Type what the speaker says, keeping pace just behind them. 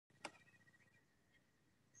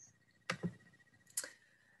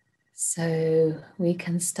So we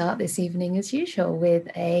can start this evening as usual with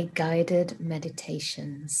a guided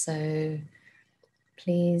meditation. So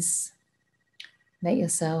please make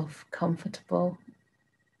yourself comfortable.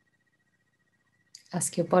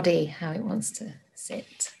 Ask your body how it wants to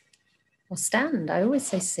sit or stand. I always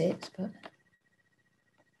say sit, but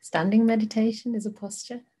standing meditation is a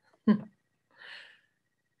posture.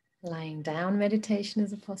 Lying down meditation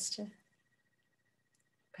is a posture.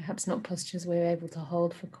 Perhaps not postures we're able to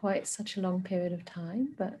hold for quite such a long period of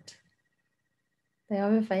time, but they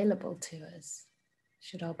are available to us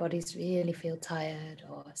should our bodies really feel tired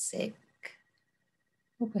or sick,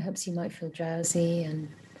 or perhaps you might feel drowsy, and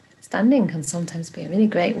standing can sometimes be a really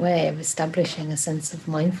great way of establishing a sense of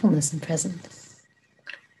mindfulness and presence.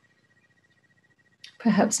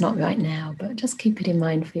 Perhaps not right now, but just keep it in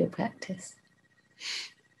mind for your practice.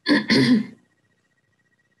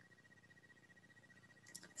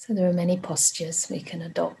 So there are many postures we can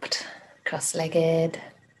adopt: cross-legged,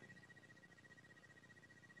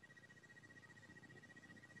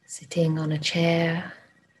 sitting on a chair,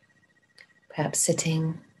 perhaps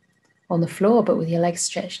sitting on the floor but with your legs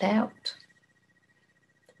stretched out.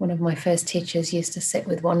 One of my first teachers used to sit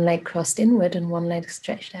with one leg crossed inward and one leg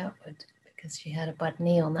stretched outward because she had a bad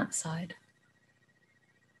knee on that side.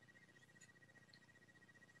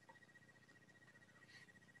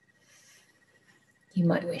 You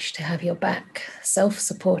might wish to have your back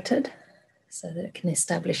self-supported so that it can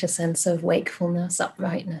establish a sense of wakefulness,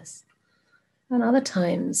 uprightness. And other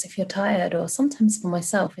times, if you're tired, or sometimes for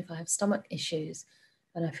myself, if I have stomach issues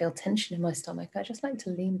and I feel tension in my stomach, I just like to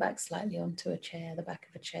lean back slightly onto a chair, the back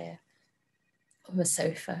of a chair, or a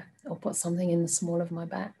sofa, or put something in the small of my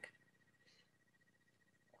back.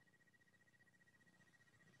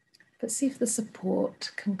 But see if the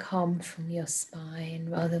support can come from your spine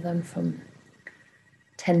rather than from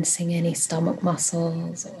tensing any stomach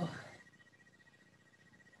muscles or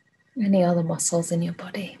any other muscles in your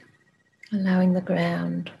body. Allowing the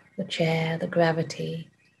ground, the chair, the gravity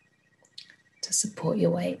to support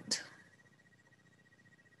your weight.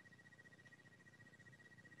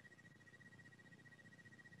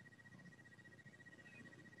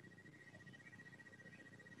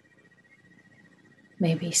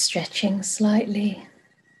 Maybe stretching slightly.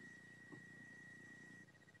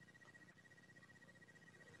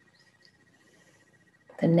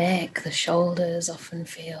 The neck, the shoulders often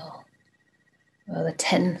feel rather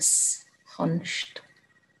tense, hunched,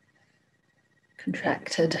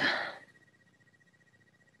 contracted.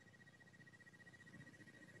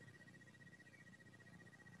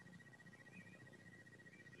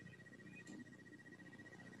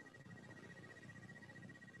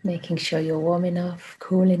 Making sure you're warm enough,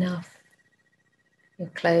 cool enough. Your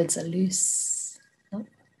clothes are loose, not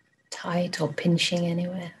tight or pinching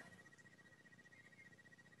anywhere.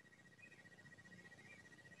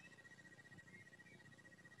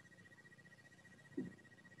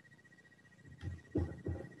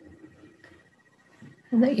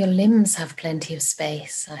 And that your limbs have plenty of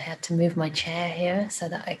space. I had to move my chair here so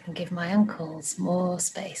that I can give my ankles more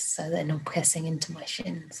space so they're not pressing into my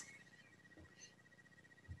shins.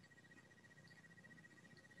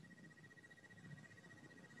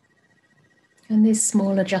 And this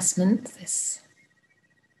small adjustment, this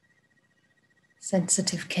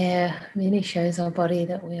sensitive care really shows our body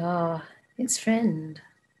that we are its friend.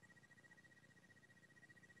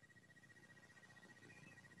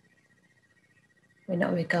 We're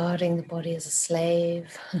not regarding the body as a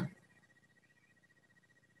slave,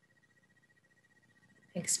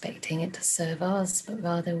 expecting it to serve us, but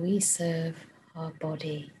rather we serve our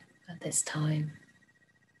body at this time.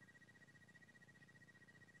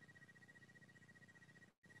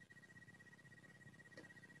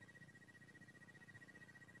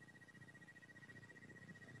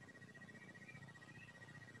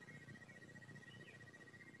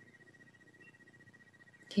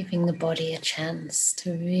 Giving the body a chance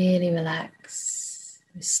to really relax,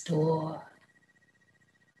 restore,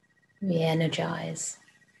 re-energize,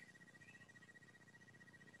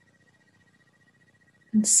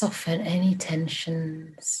 and soften any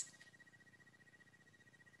tensions.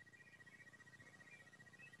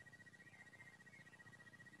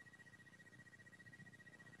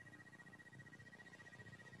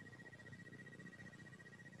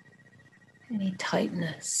 Any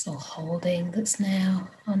tightness or holding that's now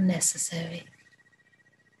unnecessary.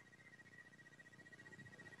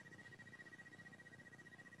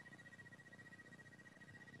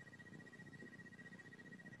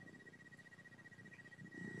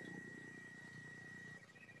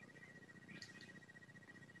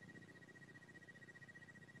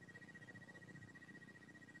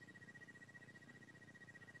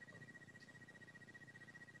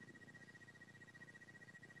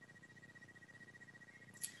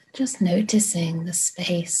 Just noticing the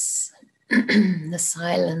space, the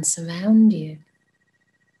silence around you.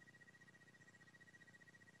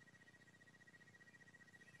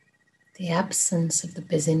 The absence of the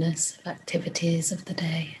busyness of activities of the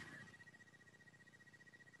day.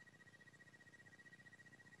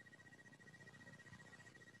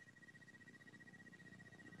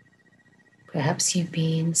 Perhaps you've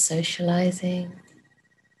been socializing,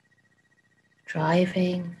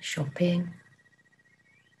 driving, shopping,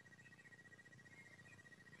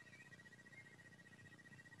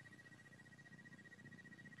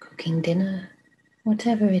 cooking dinner,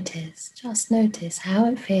 whatever it is. Just notice how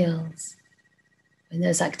it feels when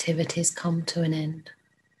those activities come to an end.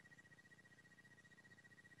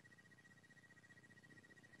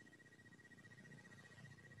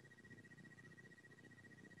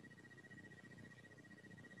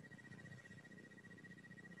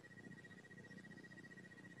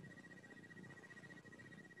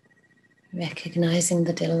 Recognizing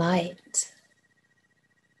the delight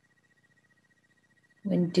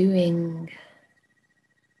when doing,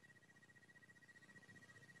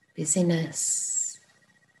 busyness,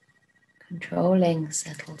 controlling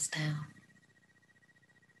settles down.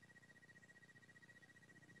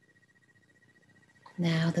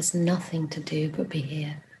 Now there's nothing to do but be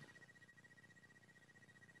here.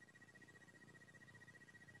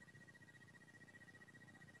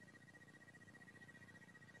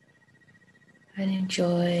 And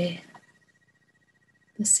enjoy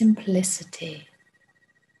the simplicity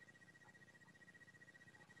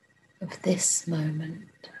of this moment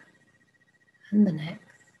and the next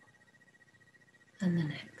and the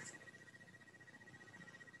next.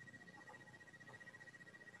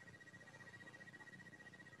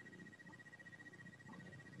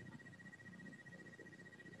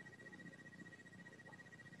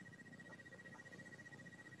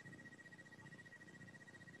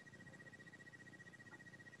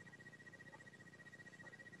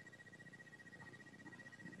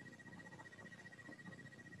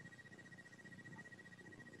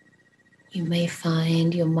 You may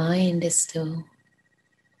find your mind is still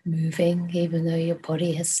moving even though your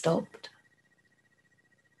body has stopped.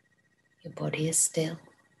 Your body is still.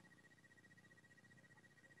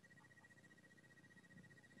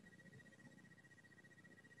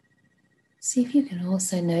 See if you can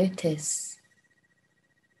also notice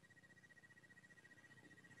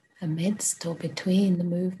amidst or between the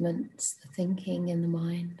movements, the thinking in the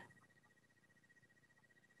mind,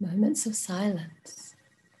 moments of silence.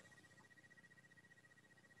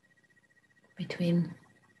 Between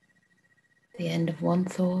the end of one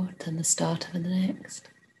thought and the start of the next.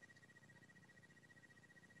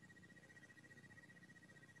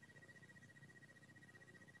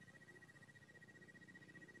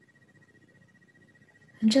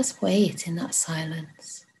 And just wait in that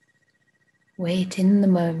silence. Wait in the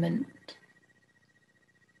moment.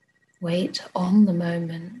 Wait on the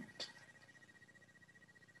moment.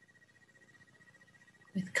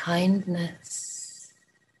 With kindness.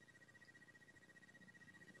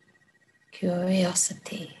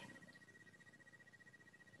 Curiosity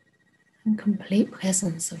and complete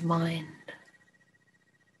presence of mind.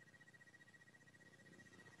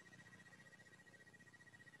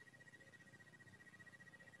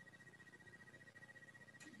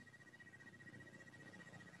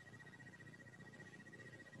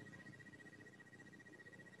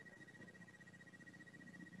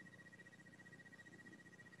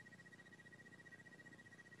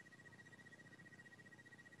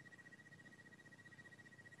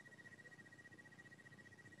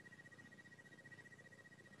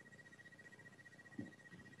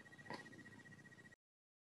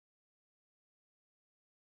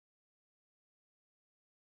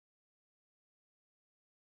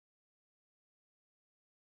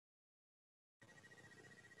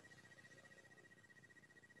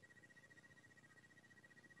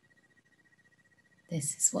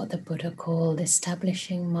 This is what the Buddha called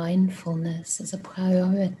establishing mindfulness as a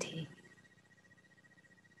priority.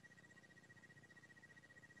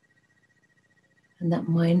 And that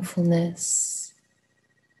mindfulness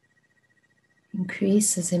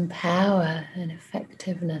increases in power and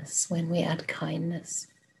effectiveness when we add kindness.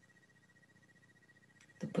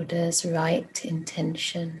 The Buddha's right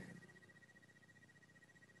intention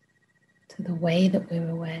to the way that we're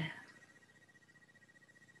aware.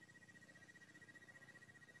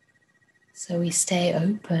 So we stay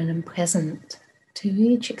open and present to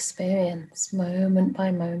each experience, moment by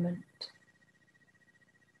moment.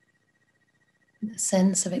 With a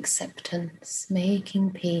sense of acceptance,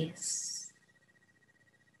 making peace,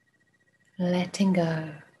 letting go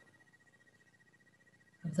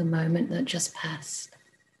of the moment that just passed.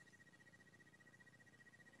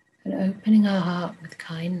 and opening our heart with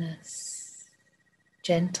kindness,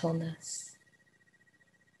 gentleness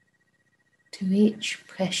to each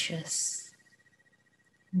precious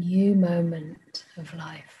new moment of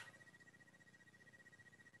life.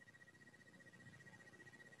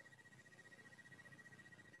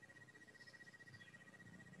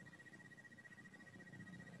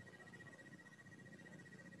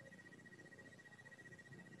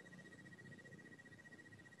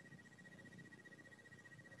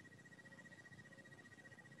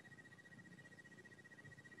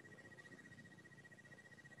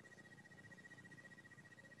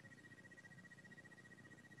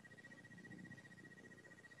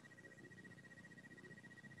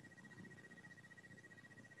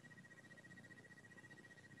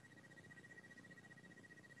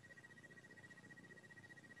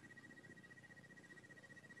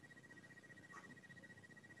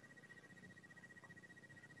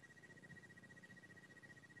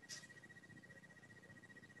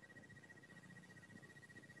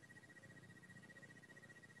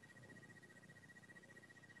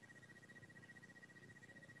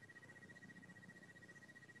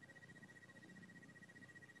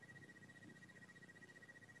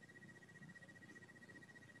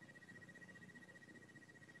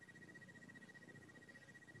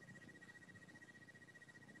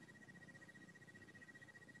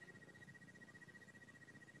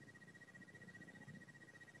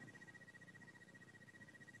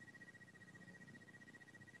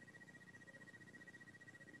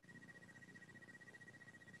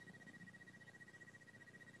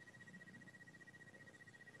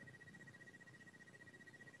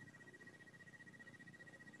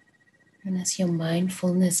 And as your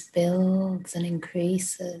mindfulness builds and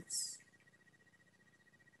increases,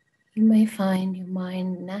 you may find your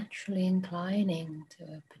mind naturally inclining to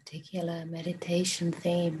a particular meditation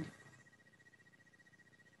theme.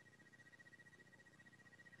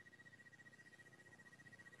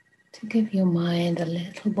 To give your mind a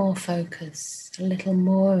little more focus, a little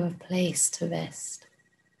more of a place to rest.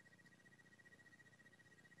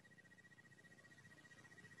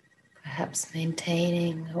 Perhaps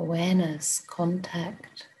maintaining awareness,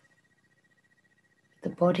 contact with the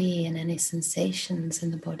body and any sensations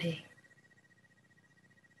in the body.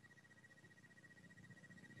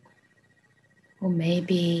 Or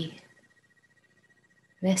maybe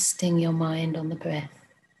resting your mind on the breath.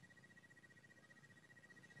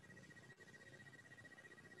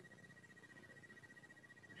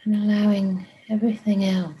 And allowing everything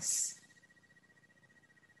else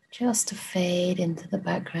just to fade into the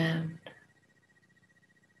background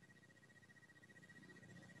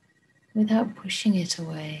without pushing it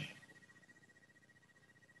away.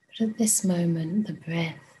 But at this moment, the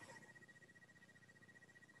breath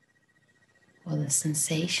or the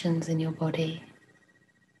sensations in your body,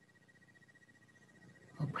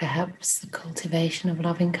 or perhaps the cultivation of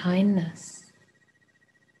loving kindness,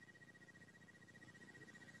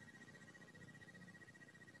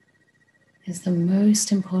 is the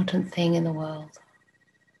most important thing in the world.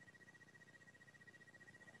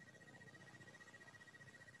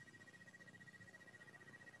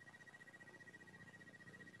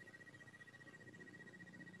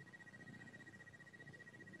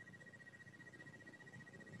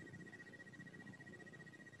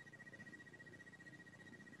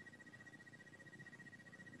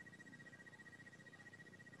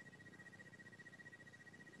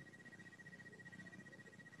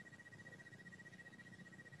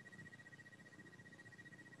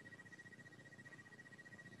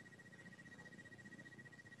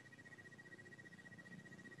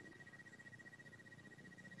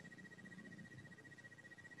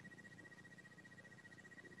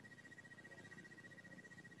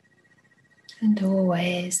 And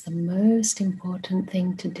always the most important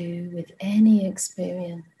thing to do with any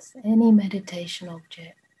experience, any meditation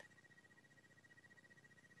object,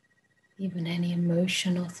 even any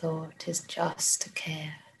emotion or thought, is just to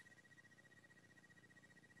care.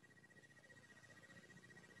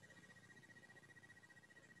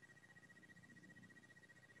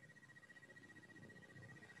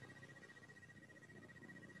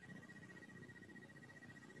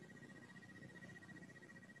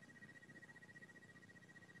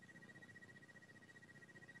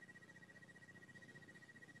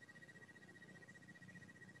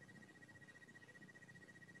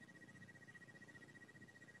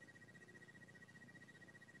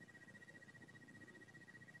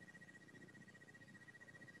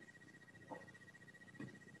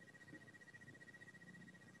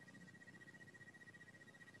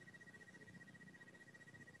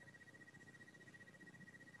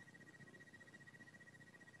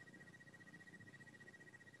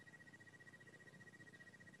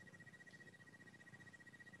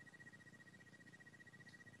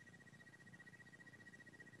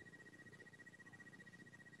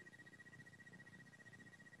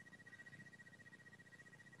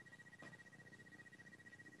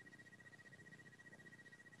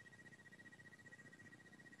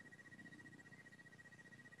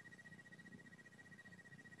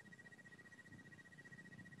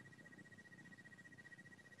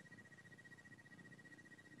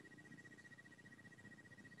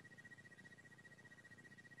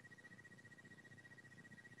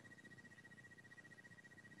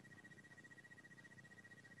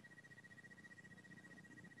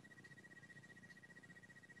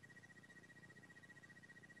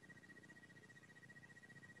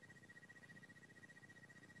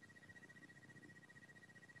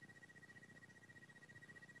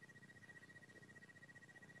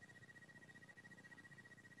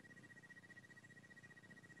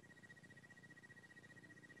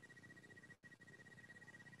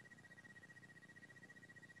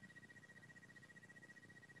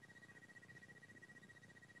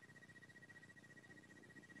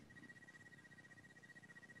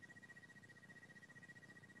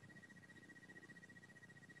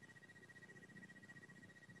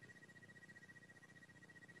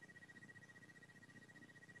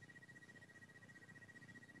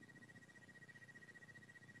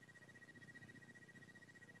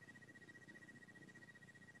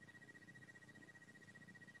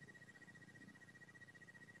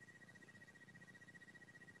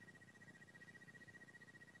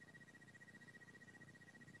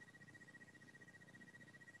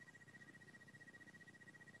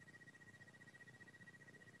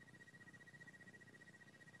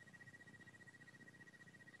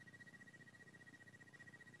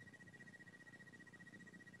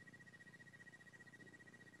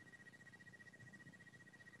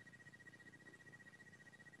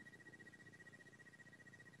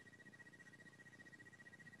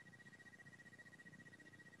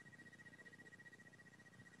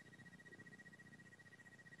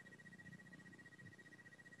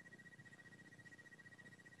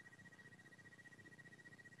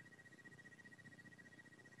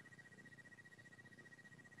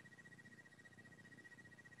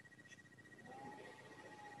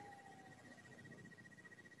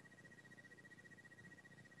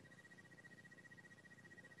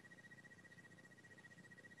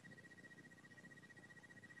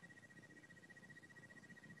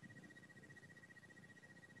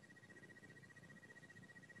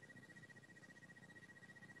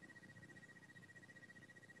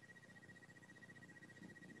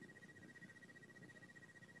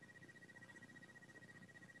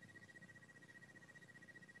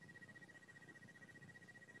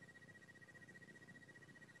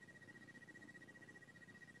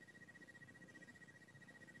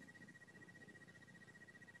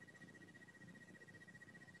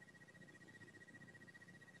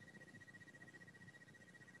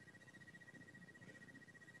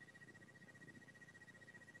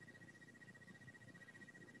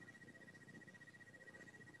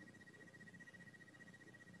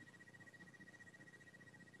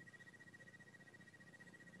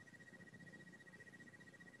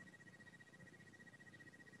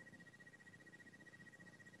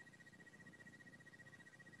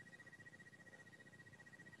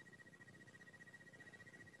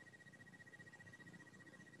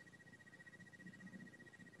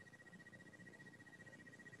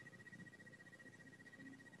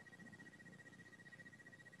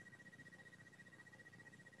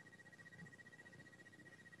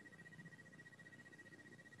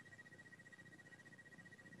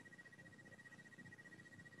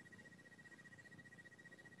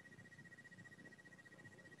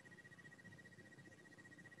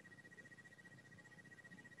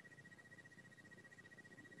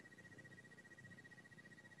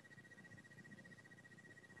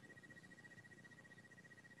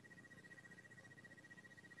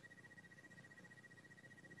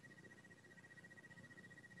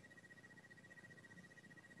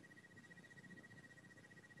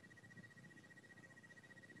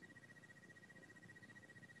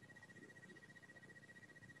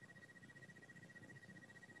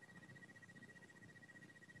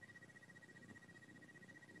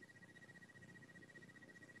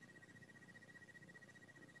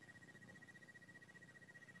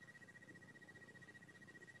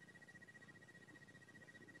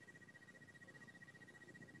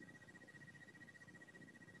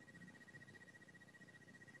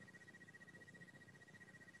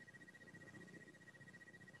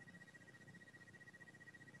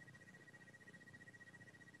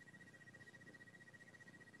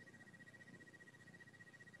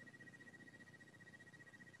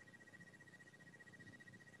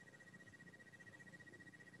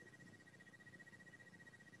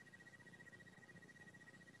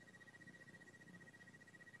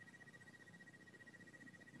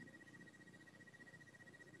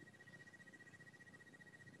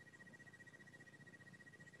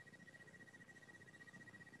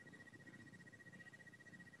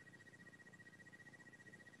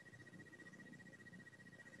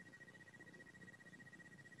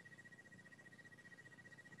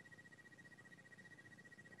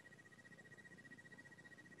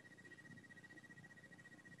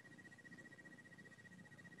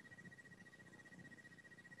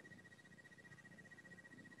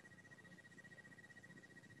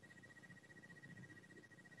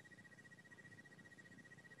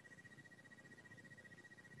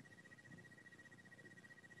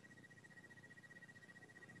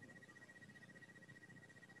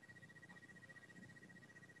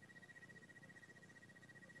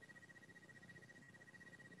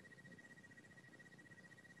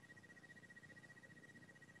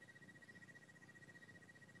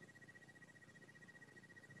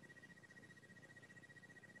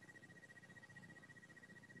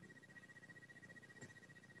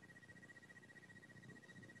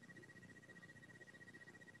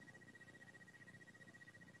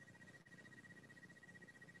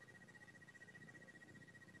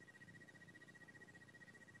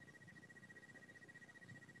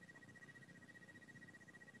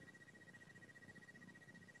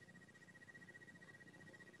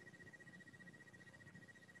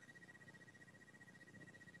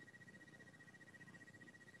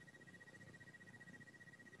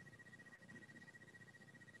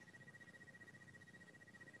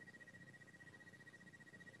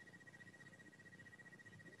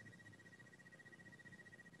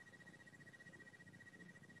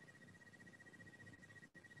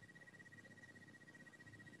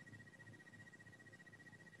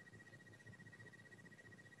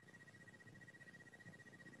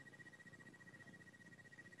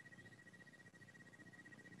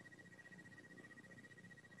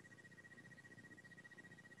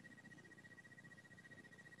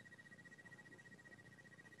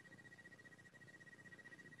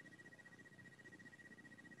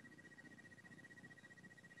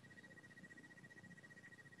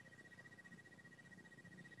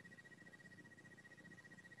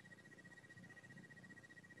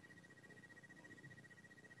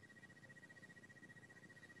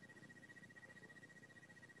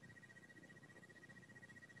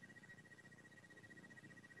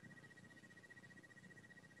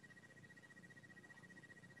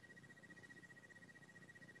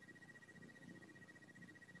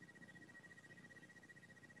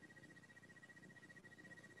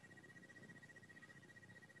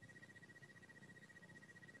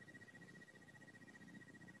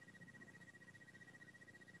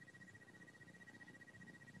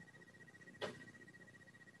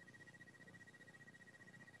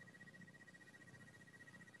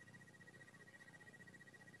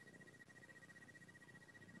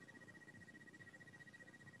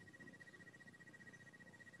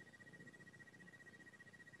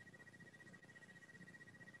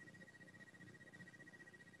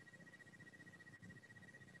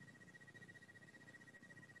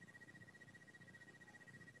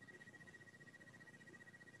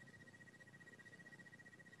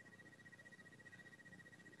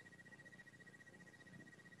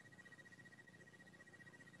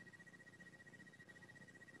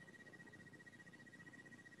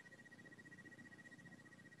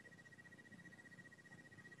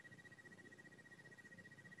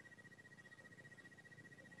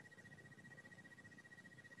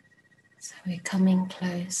 So we're coming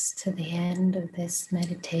close to the end of this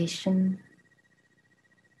meditation.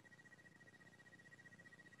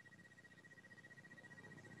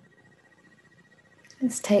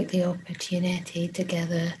 Let's take the opportunity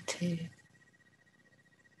together to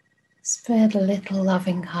spread a little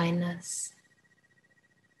loving kindness,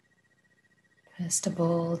 first of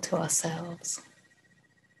all to ourselves.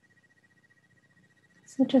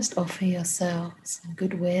 So just offer yourself some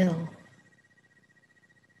goodwill,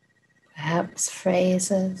 perhaps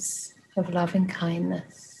phrases of loving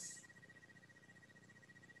kindness,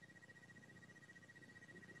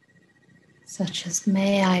 such as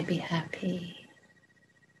may I be happy,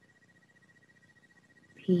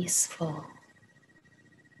 peaceful,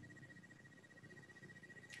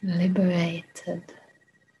 liberated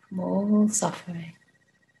from all suffering.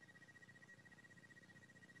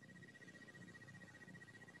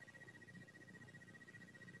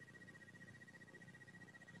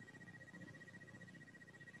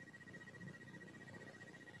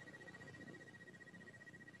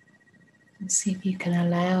 And see if you can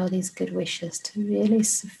allow these good wishes to really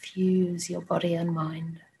suffuse your body and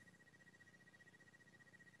mind.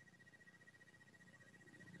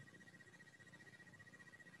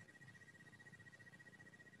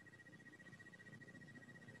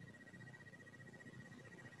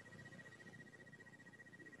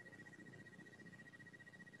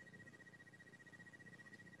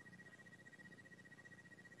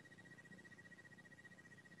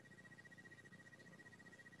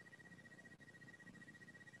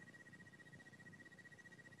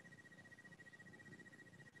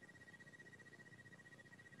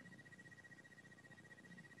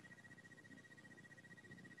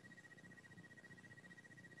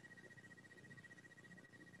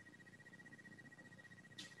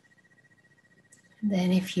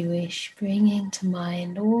 Then, if you wish, bringing to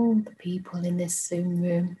mind all the people in this Zoom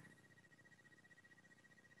room,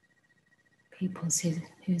 people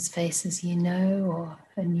whose faces you know or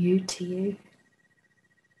are new to you,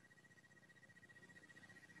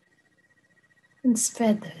 and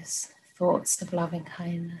spread those thoughts of loving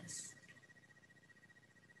kindness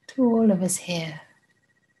to all of us here.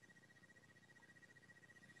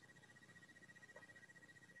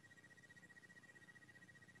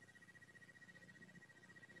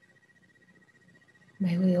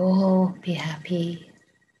 May we all be happy,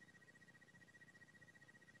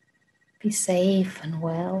 be safe and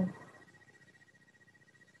well.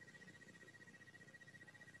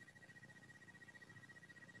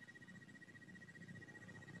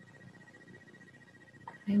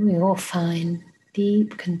 May we all find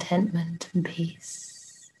deep contentment and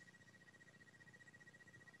peace.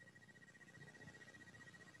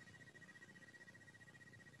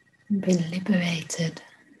 And be liberated.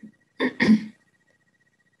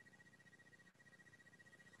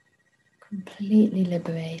 Completely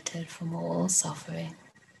liberated from all suffering.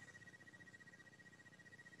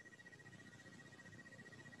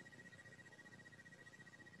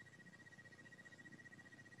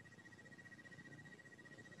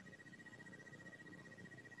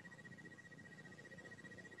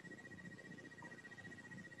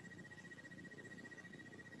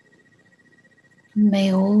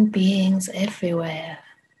 May all beings everywhere,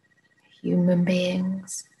 human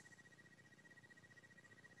beings,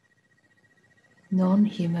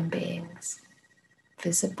 non-human beings,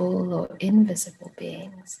 visible or invisible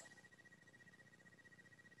beings,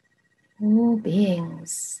 all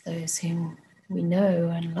beings, those whom we know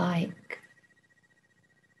and like,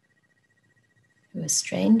 who are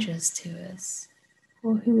strangers to us,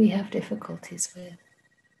 or who we have difficulties with.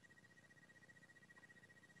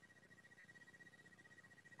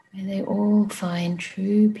 May they all find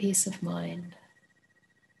true peace of mind.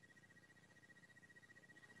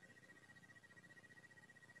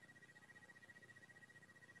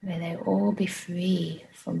 May they all be free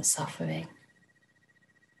from suffering.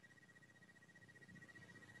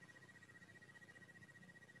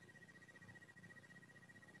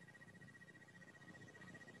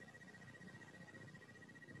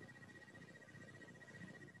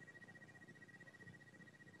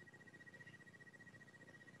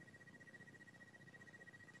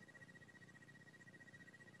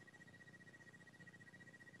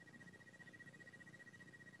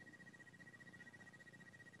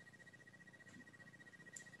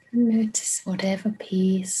 Notice whatever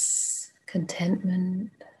peace,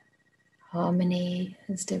 contentment, harmony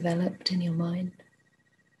has developed in your mind.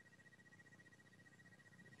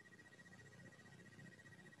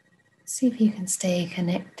 See if you can stay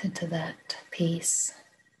connected to that peace,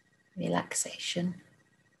 relaxation.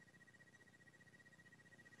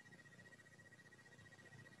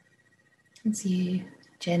 As you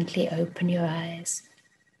Gently open your eyes.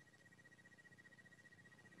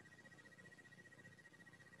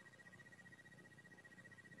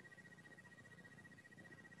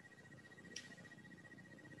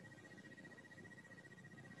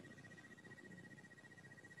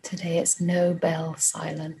 Today it's no bell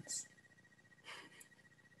silence.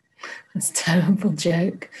 That's a terrible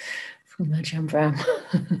joke from Ajahn Brahm,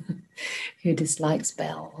 who dislikes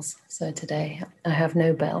bells. So today I have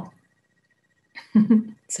no bell.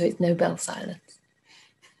 So it's no bell silence.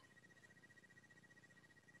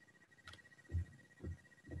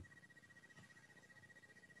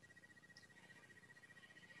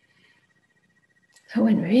 That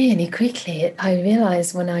went really quickly. I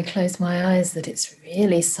realised when I closed my eyes that it's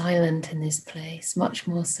really silent in this place, much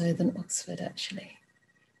more so than Oxford actually.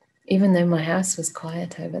 Even though my house was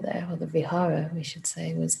quiet over there, or the vihara, we should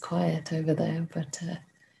say, was quiet over there, but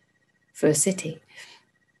for a city.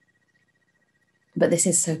 But this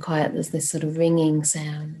is so quiet, there's this sort of ringing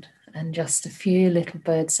sound and just a few little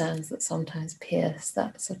bird sounds that sometimes pierce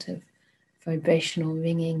that sort of vibrational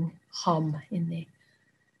ringing hum in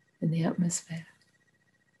the atmosphere.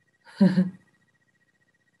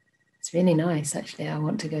 It's really nice, actually. I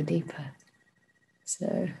want to go deeper.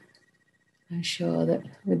 So I'm sure that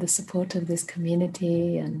with the support of this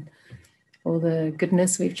community and all the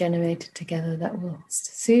goodness we've generated together, that will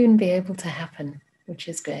soon be able to happen, which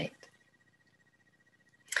is great.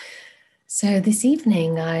 So this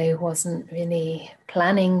evening, I wasn't really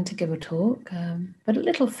planning to give a talk, but a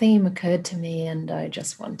little theme occurred to me and I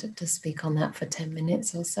just wanted to speak on that for 10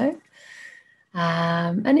 minutes or so.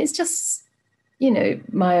 And it's just,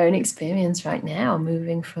 my own experience right now,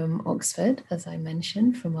 moving from Oxford, as I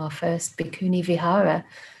mentioned, from our first Bhikkhuni Vihara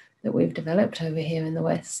that we've developed over here in the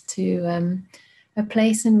West to a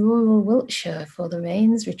place in rural Wiltshire for the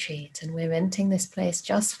Rains retreat. And we're renting this place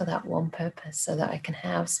just for that one purpose, so that I can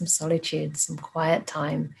have some solitude, some quiet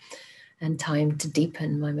time, and time to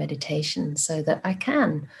deepen my meditation so that I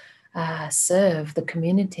can serve the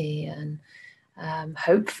community and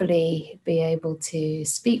hopefully be able to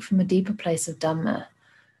speak from a deeper place of Dhamma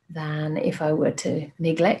than if I were to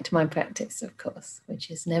neglect my practice, of course,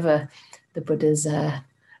 which is never the Buddha's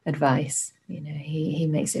advice. He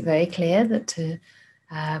makes it very clear that to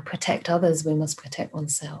protect others, we must protect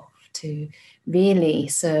oneself. To really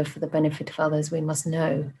serve for the benefit of others, we must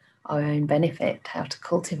know our own benefit, how to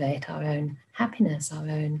cultivate our own happiness, our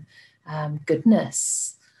own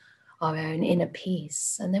goodness, our own inner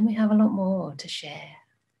peace, and then we have a lot more to share.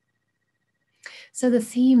 So the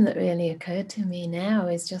theme that really occurred to me now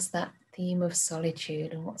is just that theme of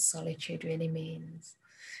solitude and what solitude really means.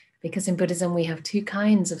 Because in Buddhism, we have two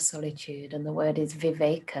kinds of solitude, and the word is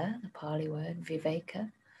viveka, the Pali word,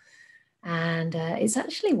 viveka. And it's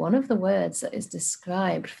actually one of the words that is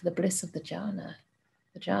described for the bliss of the jhana.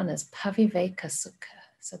 The jhanas, paviveka sukha.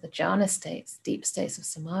 So the jhana states, deep states of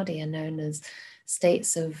samadhi, are known as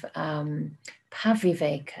states of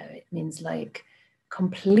paviveka. It means like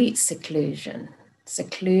complete seclusion,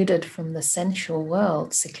 secluded from the sensual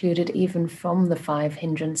world, secluded even from the five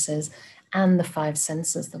hindrances and the five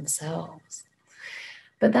senses themselves.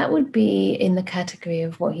 But that would be in the category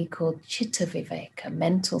of what he called chitta viveka,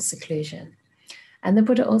 mental seclusion. And the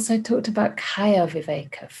Buddha also talked about kaya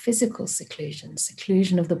viveka, physical seclusion,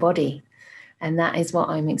 seclusion of the body. And that is what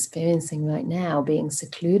I'm experiencing right now, being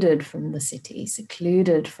secluded from the city,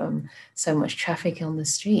 secluded from so much traffic on the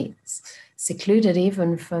streets, secluded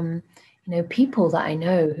even from, people that I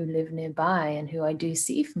know who live nearby and who I do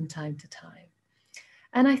see from time to time.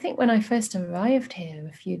 And I think when I first arrived here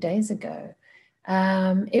a few days ago,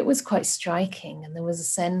 it was quite striking, and there was a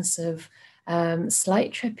sense of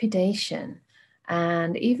slight trepidation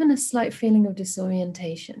and even a slight feeling of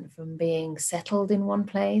disorientation from being settled in one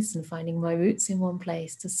place and finding my roots in one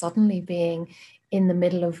place to suddenly being in the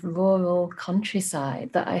middle of rural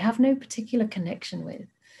countryside that I have no particular connection with,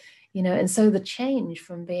 and so the change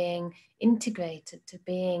from being integrated to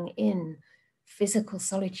being in physical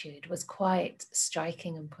solitude was quite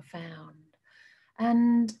striking and profound.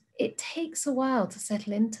 And it takes a while to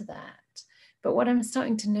settle into that. But what I'm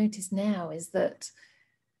starting to notice now is that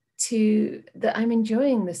I'm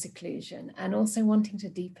enjoying the seclusion and also wanting to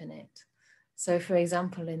deepen it. So for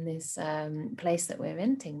example, in this place that we're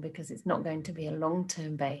renting, because it's not going to be a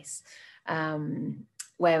long-term base,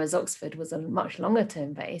 whereas Oxford was a much longer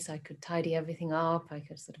term base, I could tidy everything up, I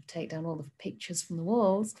could sort of take down all the pictures from the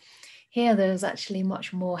walls. Here there's actually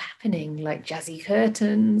much more happening, like jazzy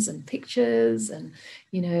curtains and pictures and,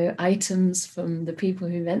 items from the people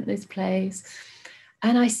who rent this place.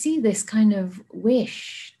 And I see this kind of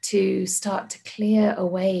wish to start to clear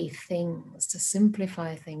away things, to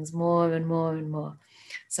simplify things more and more and more.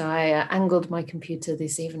 So I angled my computer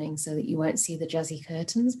this evening so that you won't see the jazzy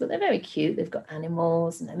curtains, but they're very cute. They've got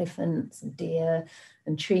animals and elephants and deer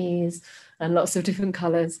and trees and lots of different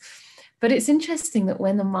colors. But it's interesting that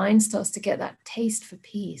when the mind starts to get that taste for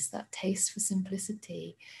peace, that taste for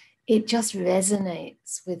simplicity, it just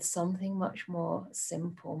resonates with something much more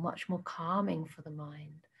simple, much more calming for the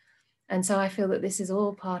mind. And so I feel that this is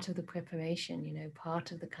all part of the preparation, you know,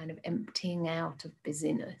 part of the kind of emptying out of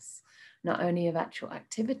busyness, not only of actual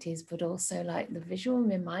activities, but also like the visual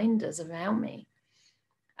reminders around me.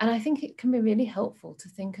 And I think it can be really helpful to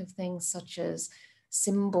think of things such as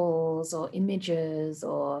symbols or images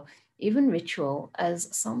or even ritual as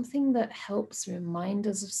something that helps remind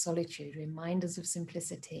us of solitude, remind us of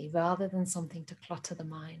simplicity, rather than something to clutter the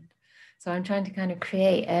mind. So I'm trying to kind of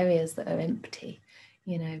create areas that are empty,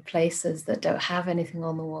 you know, places that don't have anything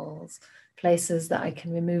on the walls, places that I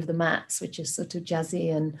can remove the mats, which is sort of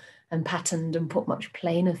jazzy and patterned, and put much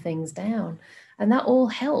plainer things down. And that all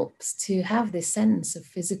helps to have this sense of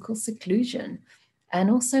physical seclusion and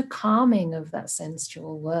also calming of that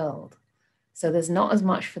sensual world. So there's not as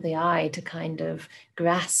much for the eye to kind of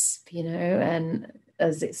grasp, you know, and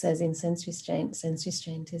as it says in sensory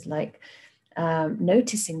restraint is like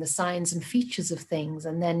noticing the signs and features of things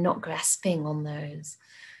and then not grasping on those.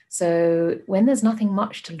 So when there's nothing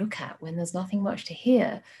much to look at, when there's nothing much to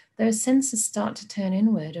hear, those senses start to turn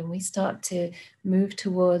inward and we start to move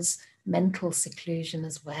towards mental seclusion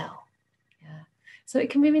as well. Yeah. So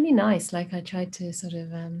it can be really nice. Like I tried to sort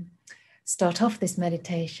of start off this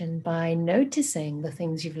meditation by noticing the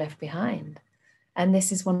things you've left behind. And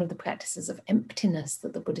this is one of the practices of emptiness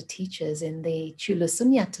that the Buddha teaches in the Chula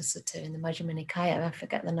Sunyata Sutta in the Majjhima Nikaya. I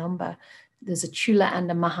forget the number. There's a Chula and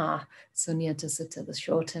a Maha Sunyata Sutta, the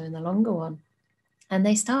shorter and the longer one. And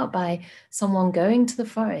they start by someone going to the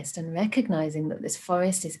forest and recognizing that this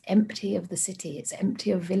forest is empty of the city, it's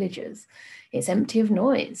empty of villagers, it's empty of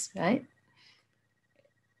noise, right?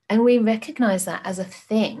 And we recognize that as a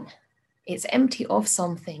thing. It's empty of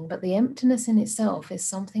something, but the emptiness in itself is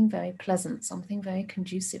something very pleasant, something very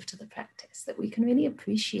conducive to the practice that we can really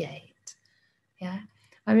appreciate. Yeah.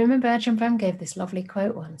 I remember Ajahn Brahm gave this lovely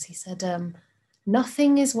quote once. He said,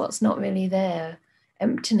 nothing is what's not really there.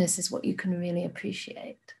 Emptiness is what you can really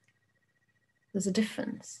appreciate. There's a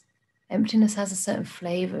difference. Emptiness has a certain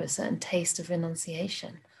flavor, a certain taste of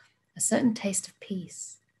renunciation, a certain taste of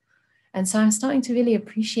peace. And so I'm starting to really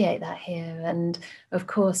appreciate that here. And of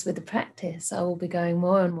course, with the practice, I will be going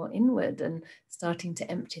more and more inward and starting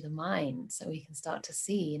to empty the mind. So we can start to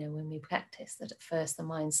see, you know, when we practice, that at first the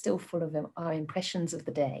mind's still full of our impressions of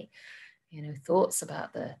the day, you know, thoughts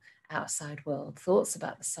about the outside world, thoughts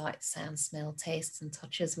about the sights, sounds, smell, tastes, and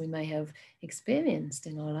touches we may have experienced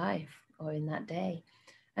in our life or in that day.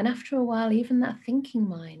 And after a while, even that thinking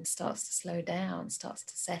mind starts to slow down, starts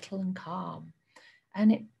to settle and calm.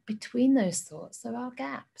 And between those thoughts, there are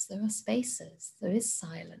gaps, there are spaces, there is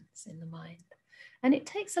silence in the mind. And it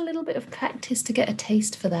takes a little bit of practice to get a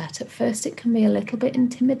taste for that. At first, it can be a little bit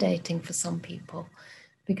intimidating for some people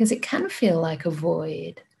because it can feel like a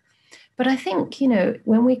void. But I think, you know,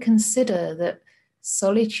 when we consider that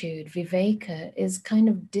solitude, viveka, is kind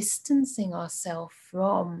of distancing ourselves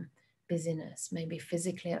from busyness, maybe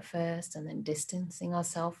physically at first, and then distancing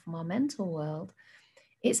ourselves from our mental world,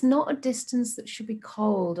 it's not a distance that should be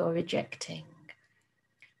cold or rejecting,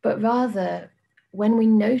 but rather when we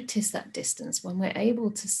notice that distance, when we're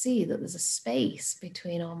able to see that there's a space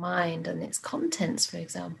between our mind and its contents, for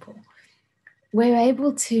example, we're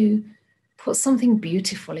able to put something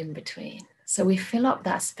beautiful in between. So we fill up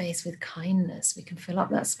that space with kindness. We can fill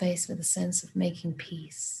up that space with a sense of making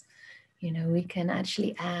peace. You know, we can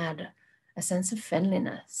actually add a sense of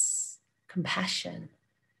friendliness, compassion,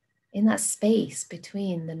 in that space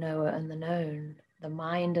between the knower and the known, the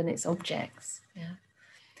mind and its objects. Yeah.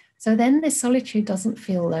 So then this solitude doesn't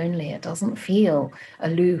feel lonely. It doesn't feel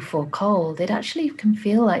aloof or cold. It actually can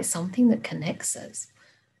feel like something that connects us.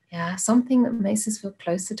 Yeah, something that makes us feel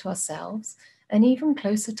closer to ourselves and even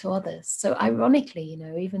closer to others. So ironically, you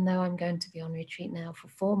know, even though I'm going to be on retreat now for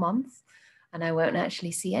 4 months and I won't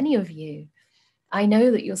actually see any of you, I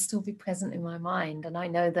know that you'll still be present in my mind. And I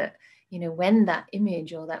know that, you know, when that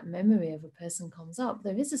image or that memory of a person comes up,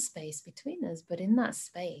 there is a space between us, but in that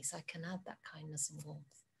space, I can add that kindness and warmth.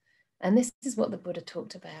 And this is what the Buddha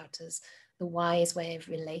talked about as the wise way of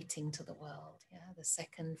relating to the world. Yeah, the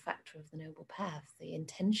second factor of the Noble Path, the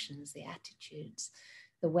intentions, the attitudes,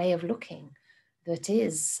 the way of looking, that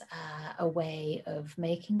is a way of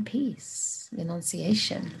making peace,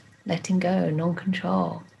 renunciation, letting go,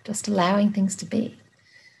 non-control, just allowing things to be.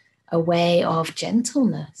 A way of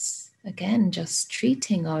gentleness, again, just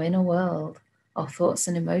treating our inner world our thoughts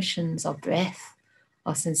and emotions, our breath,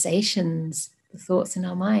 our sensations, the thoughts in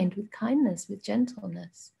our mind with kindness, with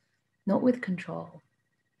gentleness, not with control,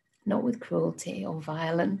 not with cruelty or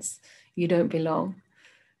violence. You don't belong,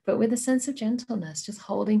 but with a sense of gentleness, just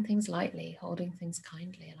holding things lightly, holding things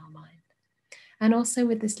kindly in our mind. And also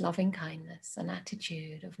with this loving kindness, an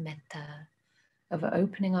attitude of metta, of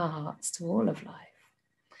opening our hearts to all of life.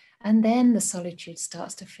 And then the solitude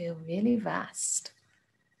starts to feel really vast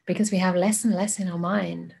because we have less and less in our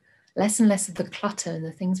mind, less and less of the clutter and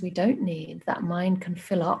the things we don't need. That mind can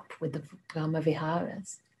fill up with the Brahma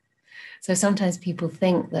Viharas. So sometimes people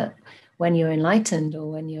think that when you're enlightened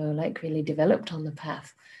or when you're like really developed on the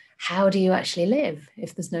path, how do you actually live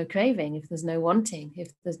if there's no craving, if there's no wanting,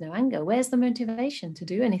 if there's no anger? Where's the motivation to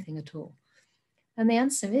do anything at all? And the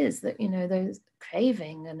answer is that, those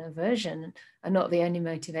craving and aversion are not the only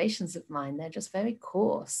motivations of mind. They're just very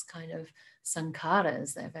coarse kind of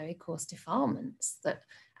sankharas. They're very coarse defilements that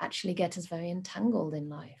actually get us very entangled in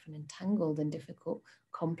life and entangled in difficult,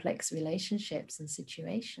 complex relationships and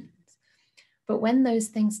situations. But when those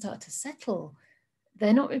things start to settle,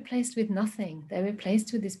 they're not replaced with nothing. They're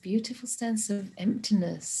replaced with this beautiful sense of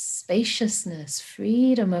emptiness, spaciousness,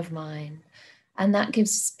 freedom of mind. And that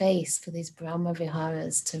gives space for these Brahma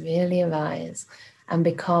Viharas to really arise and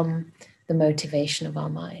become the motivation of our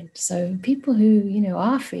mind. So people who,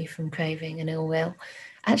 are free from craving and ill will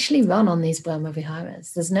actually run on these Brahma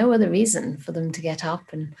Viharas. There's no other reason for them to get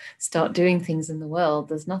up and start doing things in the world.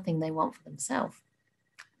 There's nothing they want for themselves.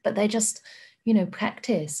 But they just,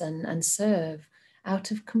 practice and serve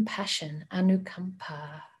out of compassion,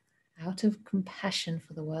 anukampa, out of compassion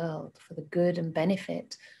for the world, for the good and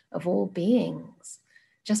benefit of all beings,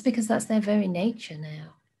 just because that's their very nature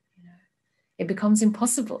now. It becomes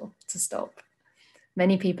impossible to stop.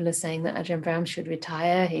 Many people are saying that Ajahn Brahm should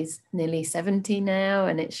retire. He's nearly 70 now,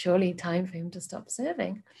 and it's surely time for him to stop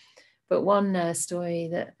serving. But one story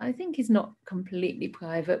that I think is not completely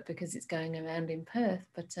private because it's going around in Perth,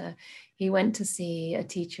 but he went to see a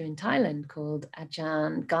teacher in Thailand called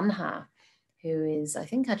Ajahn Ganha, who is, I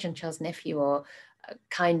think, Ajahn Chah's nephew or a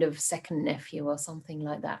kind of second nephew or something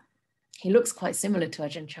like that. He looks quite similar to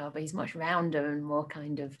Ajahn Chah, but he's much rounder and more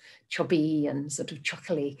kind of chubby and sort of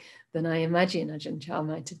chuckly than I imagine Ajahn Chah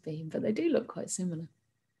might have been, but they do look quite similar.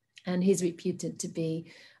 And he's reputed to be,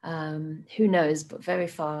 who knows, but very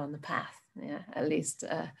far on the path, at least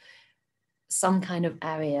some kind of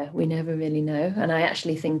area. We never really know. And I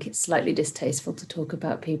actually think it's slightly distasteful to talk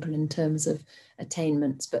about people in terms of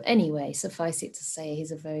attainments. But anyway, suffice it to say,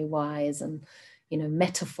 he's a very wise and,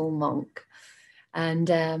 metaful monk. And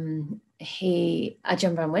Ajahn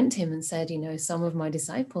Brahm went to him and said, some of my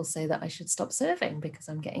disciples say that I should stop serving because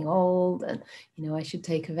I'm getting old and, I should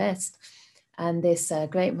take a rest. And this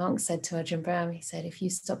great monk said to Ajahn Brahm, he said, if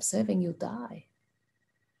you stop serving, you'll die.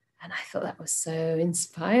 And I thought that was so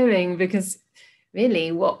inspiring because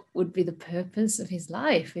really what would be the purpose of his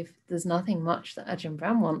life if there's nothing much that Ajahn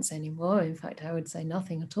Brahm wants anymore? In fact, I would say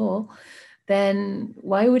nothing at all. Then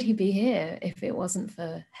why would he be here if it wasn't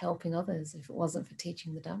for helping others, if it wasn't for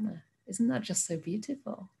teaching the Dhamma? Isn't that just so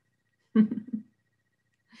beautiful?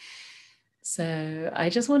 So I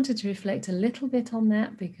just wanted to reflect a little bit on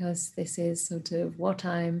that because this is sort of what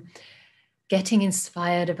I'm getting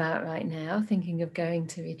inspired about right now, thinking of going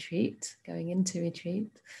into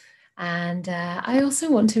retreat. And I also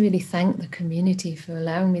want to really thank the community for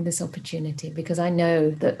allowing me this opportunity, because I know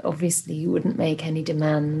that obviously you wouldn't make any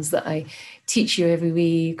demands that I teach you every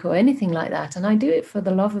week or anything like that. And I do it for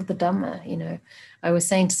the love of the Dhamma. I was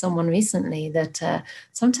saying to someone recently that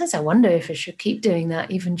sometimes I wonder if I should keep doing that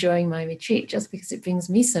even during my retreat, just because it brings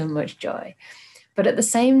me so much joy. But at the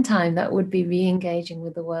same time, that would be re-engaging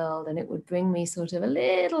with the world, and it would bring me sort of a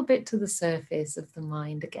little bit to the surface of the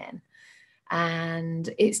mind again.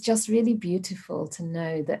 And it's just really beautiful to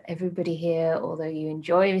know that everybody here, although you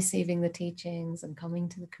enjoy receiving the teachings and coming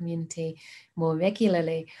to the community more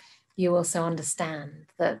regularly, you also understand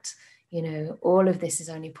that, all of this is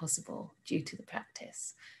only possible due to the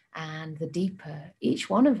practice. And the deeper each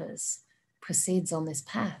one of us proceeds on this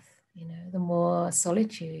path, the more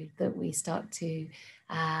solitude that we start to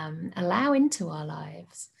allow into our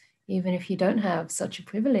lives. Even if you don't have such a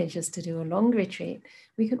privilege as to do a long retreat,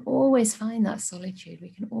 we can always find that solitude. We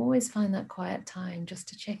can always find that quiet time just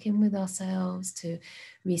to check in with ourselves, to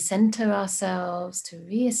recenter ourselves, to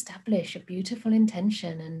reestablish a beautiful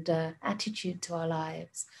intention and attitude to our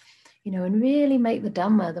lives, and really make the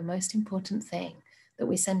Dhamma the most important thing, that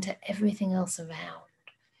we center everything else around.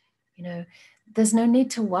 there's no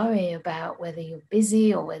need to worry about whether you're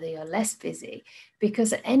busy or whether you're less busy,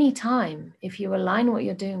 because at any time, if you align what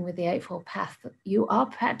you're doing with the Eightfold Path, you are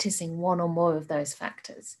practicing one or more of those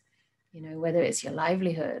factors. You know, whether it's your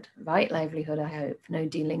livelihood, right livelihood, I hope, no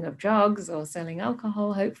dealing of drugs or selling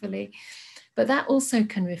alcohol, hopefully. But that also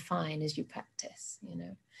can refine as you practice, you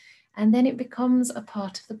know, and then it becomes a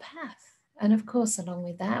part of the path. And of course, along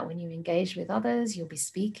with that, when you engage with others, you'll be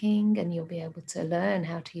speaking and you'll be able to learn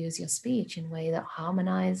how to use your speech in a way that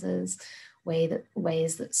harmonizes,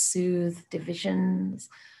 ways that soothe divisions,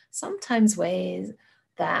 sometimes ways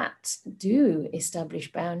that do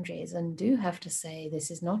establish boundaries and do have to say, this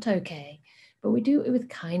is not okay. But we do it with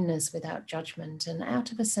kindness, without judgment, and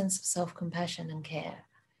out of a sense of self-compassion and care.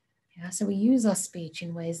 Yeah, so we use our speech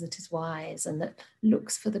in ways that is wise and that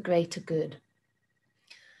looks for the greater good.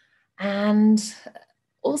 And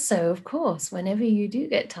also, of course, whenever you do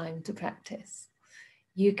get time to practice,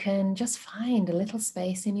 you can just find a little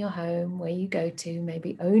space in your home where you go to,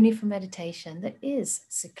 maybe only for meditation, that is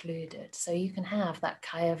secluded. So you can have that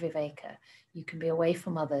kaya viveka. You can be away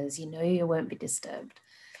from others. You know you won't be disturbed.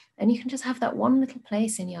 And you can just have that one little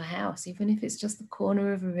place in your house, even if it's just the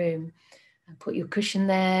corner of a room. And put your cushion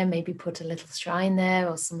there, maybe put a little shrine there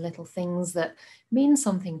or some little things that mean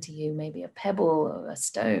something to you, maybe a pebble or a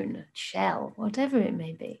stone, a shell, whatever it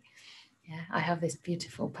may be. Yeah, I have this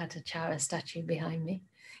beautiful Patachara statue behind me.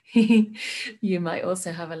 You might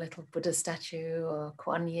also have a little Buddha statue or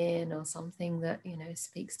Kuan Yin or something that, you know,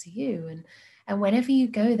 speaks to you. And whenever you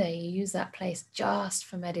go there, you use that place just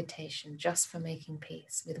for meditation, just for making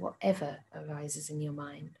peace with whatever arises in your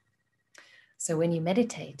mind. So when you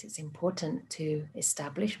meditate, it's important to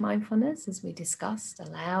establish mindfulness, as we discussed,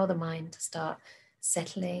 allow the mind to start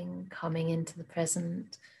settling, coming into the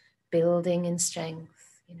present, building in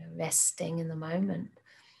strength, you know, resting in the moment.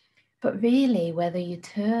 But really, whether you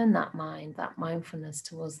turn that mind, that mindfulness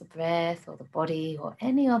towards the breath or the body or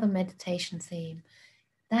any other meditation theme,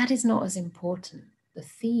 that is not as important. The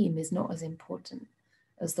theme is not as important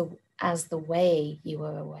as the way you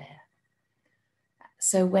are aware.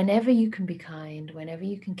 So whenever you can be kind, whenever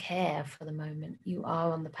you can care for the moment, you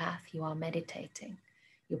are on the path, you are meditating,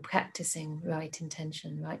 you're practicing right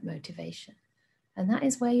intention, right motivation. And that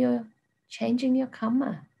is where you're changing your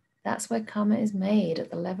karma. That's where karma is made, at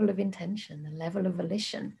the level of intention, the level of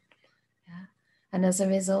volition. Yeah? And as a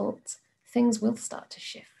result, things will start to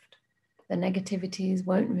shift. The negativities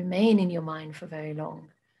won't remain in your mind for very long.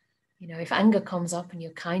 You know, if anger comes up and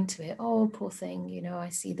you're kind to it, oh, poor thing, you know, I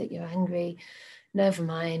see that you're angry. Never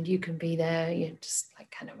mind, you can be there. You're just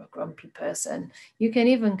like kind of a grumpy person. You can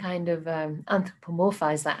even kind of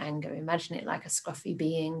anthropomorphize that anger. Imagine it like a scruffy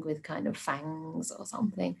being with kind of fangs or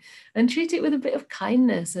something, and treat it with a bit of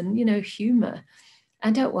kindness and, you know, humor.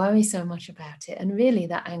 And don't worry so much about it. And really,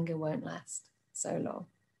 that anger won't last so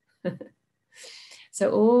long. So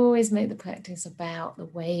always make the practice about the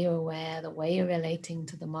way you're aware, the way you're relating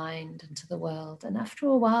to the mind and to the world. And after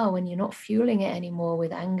a while, when you're not fueling it anymore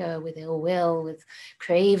with anger, with ill will, with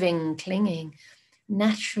craving, clinging,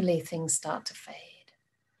 naturally things start to fade.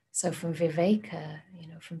 So from viveka, you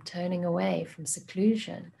know, from turning away, from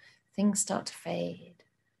seclusion, things start to fade.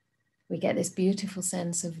 We get this beautiful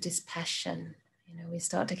sense of dispassion. You know, we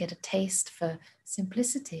start to get a taste for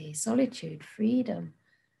simplicity, solitude, freedom.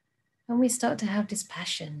 And we start to have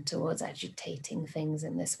dispassion towards agitating things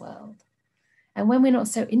in this world. And when we're not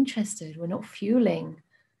so interested, we're not fueling,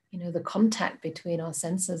 you know, the contact between our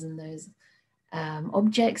senses and those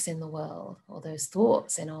objects in the world or those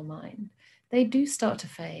thoughts in our mind, they do start to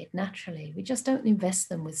fade naturally. We just don't invest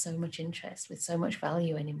them with so much interest, with so much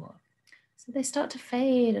value anymore. So they start to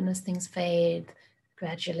fade, and as things fade,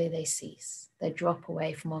 gradually they cease. They drop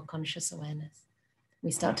away from our conscious awareness.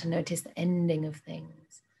 We start to notice the ending of things.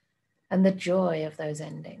 And the joy of those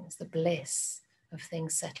endings, the bliss of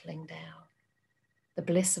things settling down, the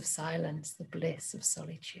bliss of silence, the bliss of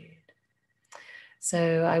solitude.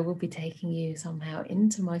 So I will be taking you somehow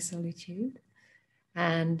into my solitude.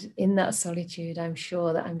 And in that solitude, I'm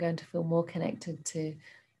sure that I'm going to feel more connected to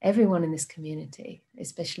everyone in this community,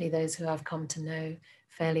 especially those who I've come to know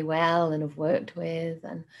fairly well and have worked with.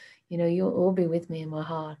 And you know, you'll all be with me in my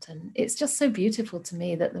heart. And it's just so beautiful to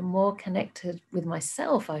me that the more connected with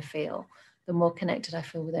myself I feel, the more connected I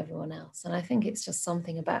feel with everyone else. And I think it's just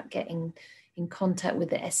something about getting in contact with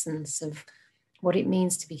the essence of what it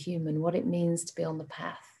means to be human, what it means to be on the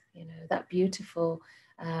path, you know, that beautiful,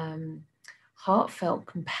 heartfelt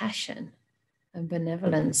compassion and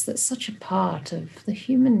benevolence that's such a part of the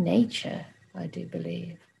human nature, I do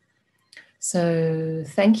believe. So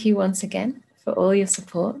thank you once again for all your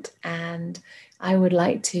support. And I would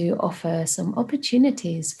like to offer some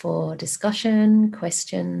opportunities for discussion,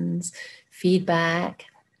 questions, feedback,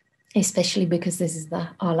 especially because this is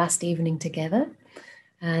our last evening together.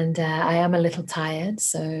 And I am a little tired,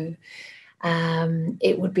 so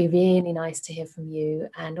it would be really nice to hear from you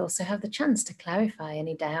and also have the chance to clarify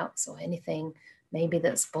any doubts or anything maybe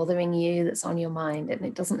that's bothering you, that's on your mind. And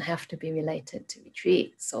it doesn't have to be related to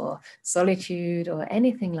retreats or solitude or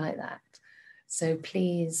anything like that. So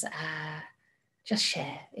please just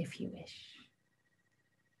share if you wish.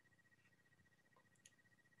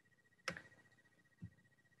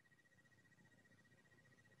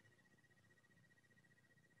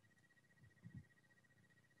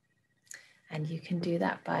 And you can do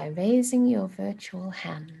that by raising your virtual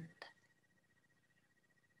hand.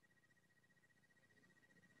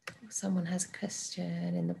 Someone has a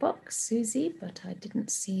question in the box, Susie, but I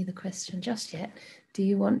didn't see the question just yet. Do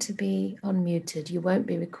you want to be unmuted? You won't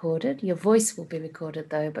be recorded. Your voice will be recorded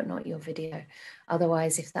though, but not your video.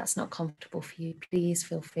 Otherwise, if that's not comfortable for you, please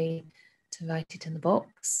feel free to write it in the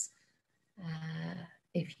box.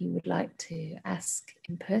 If you would like to ask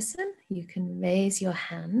in person, you can raise your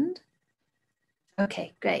hand.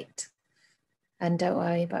 Okay, great. And don't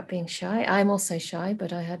worry about being shy. I'm also shy,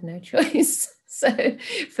 but I had no choice. So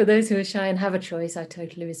for those who are shy and have a choice, I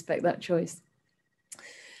totally respect that choice.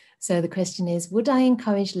 So the question is, would I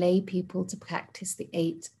encourage lay people to practice the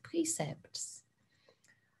 8 precepts?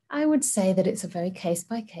 I would say that it's a very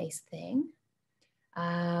case-by-case thing.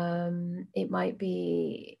 It might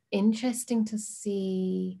be interesting to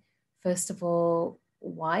see, first of all,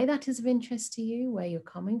 why that is of interest to you, where you're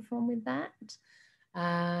coming from with that.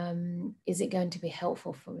 Is it going to be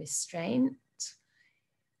helpful for restraint?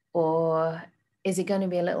 Or is it going to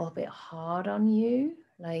be a little bit hard on you?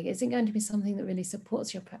 Like, is it going to be something that really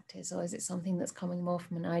supports your practice? Or is it something that's coming more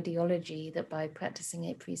from an ideology that by practicing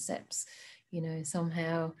 8 precepts, you know,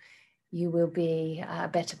 somehow you will be a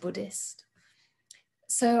better Buddhist?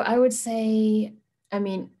 So I would say, I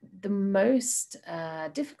mean, the most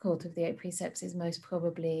difficult of the 8 precepts is most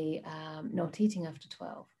probably not eating after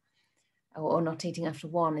 12. Or not eating after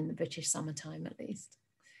 1 in the British summertime, at least.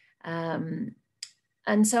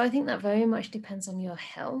 And so I think that very much depends on your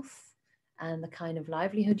health and the kind of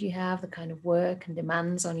livelihood you have, the kind of work and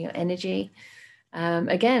demands on your energy.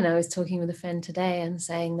 Again, I was talking with a friend today and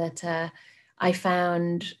saying that I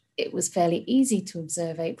found it was fairly easy to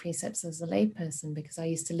observe 8 precepts as a layperson because I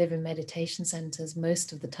used to live in meditation centers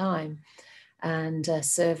most of the time and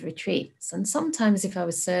serve retreats. And sometimes if I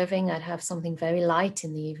was serving, I'd have something very light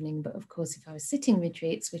in the evening. But of course, if I was sitting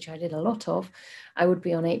retreats, which I did a lot of, I would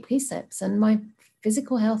be on 8 precepts. And my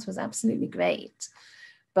physical health was absolutely great.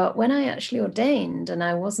 But when I actually ordained and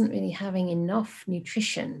I wasn't really having enough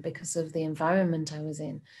nutrition because of the environment I was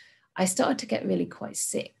in, I started to get really quite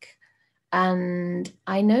sick. And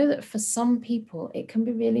I know that for some people, it can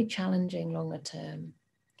be really challenging longer term.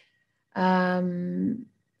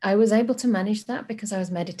 I was able to manage that because I was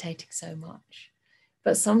meditating so much.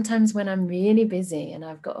 But sometimes when I'm really busy and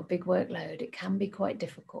I've got a big workload, it can be quite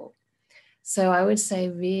difficult. So I would say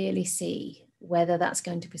really see whether that's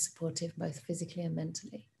going to be supportive, both physically and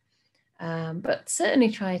mentally. But certainly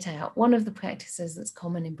try it out. One of the practices that's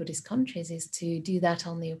common in Buddhist countries is to do that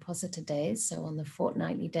on the opposite days. So on the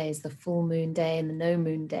fortnightly days, the full moon day and the no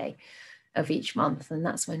moon day of each month. And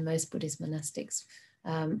that's when most Buddhist monastics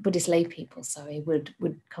Buddhist lay people,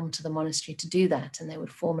 would come to the monastery to do that, and they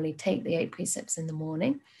would formally take the 8 precepts in the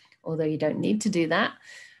morning. Although you don't need to do that,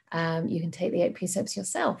 you can take the 8 precepts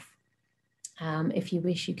yourself. If you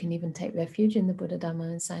wish, you can even take refuge in the Buddha, Dhamma,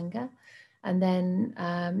 and Sangha, and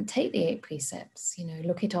then take the 8 precepts. You know,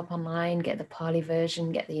 look it up online, get the Pali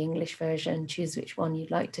version, get the English version, choose which one you'd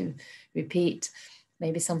like to repeat.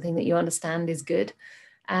 Maybe something that you understand is good,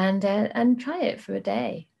 and try it for a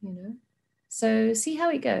day. You know. So see how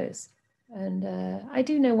it goes. And I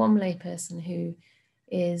do know one layperson who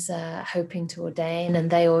is hoping to ordain, and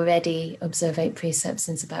they already observe 8 precepts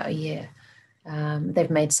since about a year. They've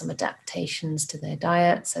made some adaptations to their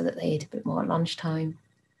diet so that they eat a bit more at lunchtime,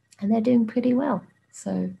 and they're doing pretty well.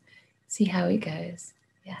 So see how it goes.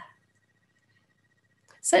 Yeah.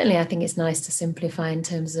 Certainly, I think it's nice to simplify in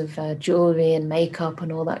terms of jewelry and makeup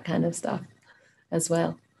and all that kind of stuff as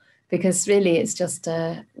well. Because really it's just,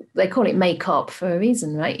 they call it make-up for a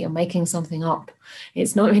reason, right? You're making something up.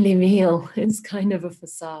 It's not really real. It's kind of a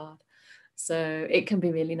facade. So it can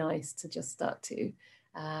be really nice to just start to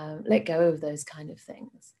let go of those kind of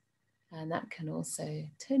things. And that can also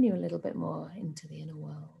turn you a little bit more into the inner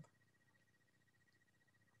world.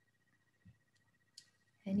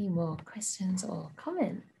 Any more questions or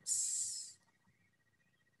comments?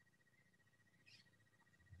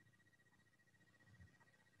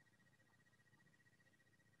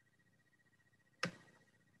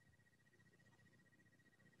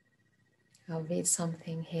 I'll read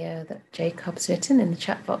something here that Jacob's written in the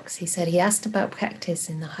chat box. He said he asked about practice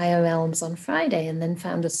in the higher realms on Friday and then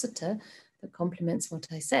found a sutta that complements what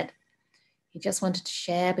I said. He just wanted to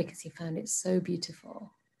share because he found it so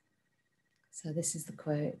beautiful. So this is the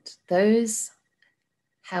quote. Those,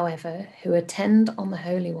 however, who attend on the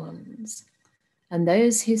holy ones and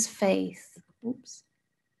those whose faith,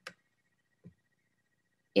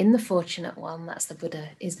 in the fortunate one, that's the Buddha,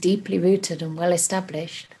 is deeply rooted and well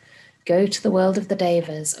established, go to the world of the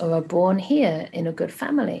Devas or are born here in a good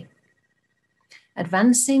family.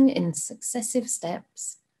 Advancing in successive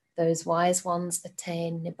steps, those wise ones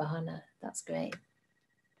attain Nibbana. That's great.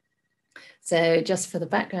 So just for the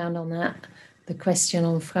background on that, the question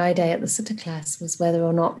on Friday at the Sutta class was whether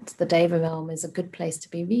or not the Deva realm is a good place to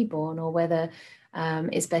be reborn, or whether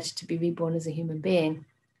it's better to be reborn as a human being,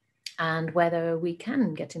 and whether we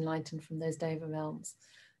can get enlightened from those Deva realms.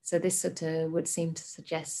 So this sutta would seem to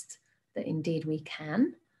suggest that indeed we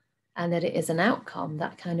can, and that it is an outcome,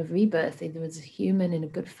 that kind of rebirth, either as a human in a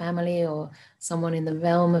good family or someone in the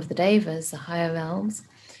realm of the Devas, the higher realms,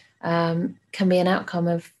 can be an outcome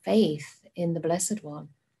of faith in the Blessed One,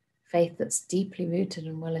 faith that's deeply rooted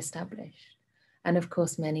and well established. And of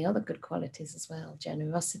course, many other good qualities as well: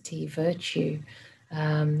 generosity, virtue,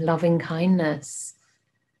 loving kindness,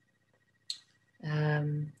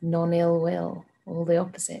 non-ill will, all the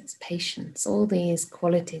opposites, patience. All these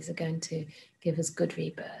qualities are going to give us good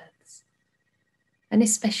rebirths. And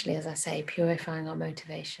especially, as I say, purifying our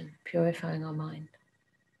motivation, purifying our mind.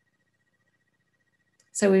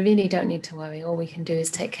 So we really don't need to worry. All we can do is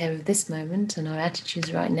take care of this moment and our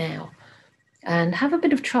attitudes right now, and have a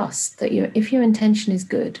bit of trust that if your intention is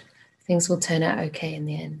good, things will turn out okay in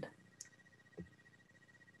the end.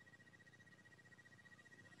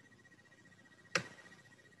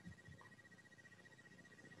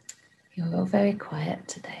 You're all very quiet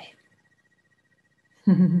today.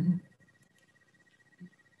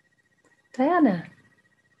 Diana.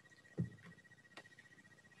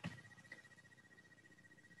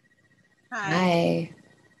 Hi.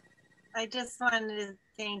 I just wanted to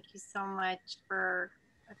thank you so much for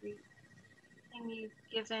everything you've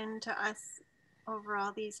given to us over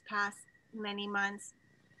all these past many months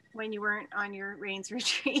when you weren't on your rains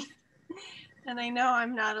retreat. And I know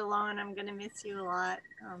I'm not alone. I'm going to miss you a lot.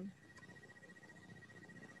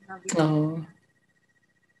 Oh,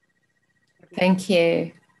 thank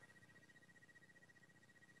you.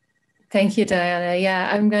 Thank you, Diana. Yeah,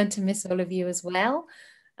 I'm going to miss all of you as well.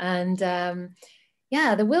 And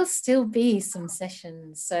yeah, there will still be some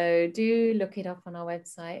sessions. So do look it up on our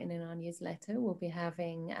website and in our newsletter. We'll be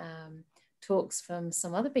having talks from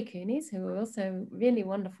some other bhikkhunis who are also really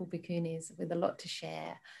wonderful bhikkhunis with a lot to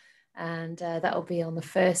share. And that will be on the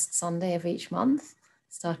first Sunday of each month,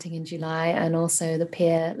 starting in July, and also the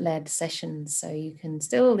peer-led sessions. So you can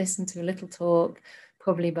still listen to a little talk,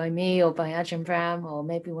 probably by me or by Ajahn Brahm, or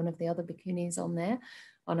maybe one of the other bhikkhunis on there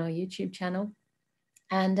on our YouTube channel.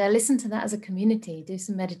 And listen to that as a community, do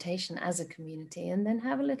some meditation as a community, and then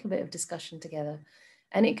have a little bit of discussion together.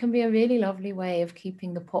 And it can be a really lovely way of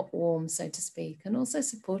keeping the pot warm, so to speak, and also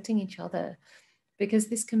supporting each other, because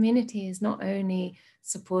this community is not only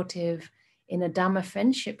supportive in a Dhamma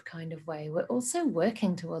friendship kind of way, we're also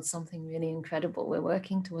working towards something really incredible. We're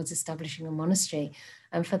working towards establishing a monastery.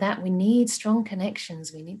 And for that, we need strong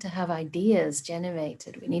connections. We need to have ideas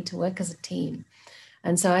generated. We need to work as a team.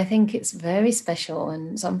 And so I think it's very special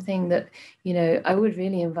and something that, you know, I would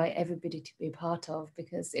really invite everybody to be part of,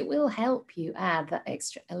 because it will help you add that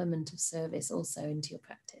extra element of service also into your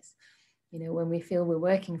practice. You know, when we feel we're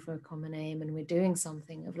working for a common aim and we're doing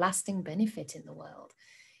something of lasting benefit in the world,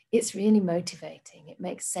 it's really motivating. It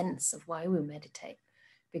makes sense of why we meditate,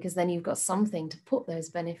 because then you've got something to put those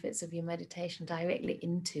benefits of your meditation directly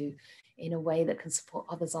into in a way that can support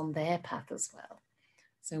others on their path as well.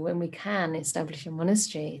 So when we can establish a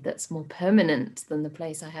monastery that's more permanent than the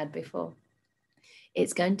place I had before,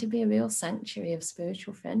 it's going to be a real sanctuary of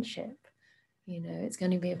spiritual friendship. You know, it's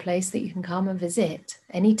going to be a place that you can come and visit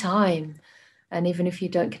anytime. And even if you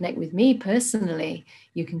don't connect with me personally,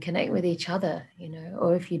 you can connect with each other, you know,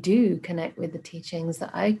 or if you do connect with the teachings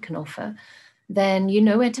that I can offer, then you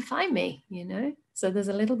know where to find me, you know. So there's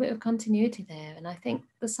a little bit of continuity there. And I think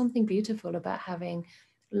there's something beautiful about having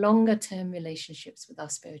longer term relationships with our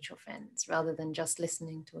spiritual friends, rather than just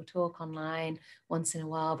listening to a talk online once in a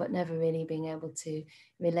while, but never really being able to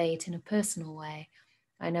relate in a personal way.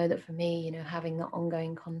 I know that for me, you know, having that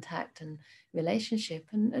ongoing contact and relationship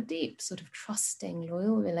and a deep sort of trusting,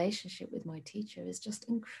 loyal relationship with my teacher is just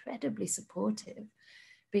incredibly supportive,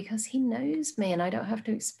 because he knows me and I don't have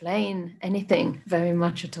to explain anything very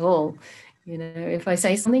much at all. You know, if I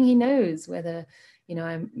say something, he knows whether, you know,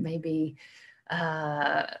 I'm maybe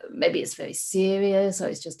it's very serious or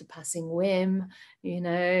it's just a passing whim. You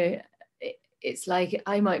know, it's like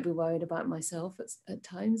I might be worried about myself at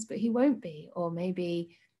times, but he won't be, or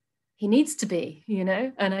maybe he needs to be, you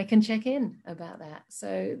know, and I can check in about that.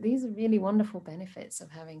 So these are really wonderful benefits of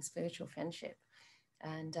having spiritual friendship,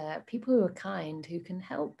 and people who are kind, who can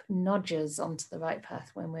help nudge us onto the right path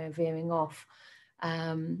when we're veering off,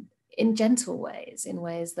 in gentle ways, in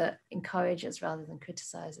ways that encourage us rather than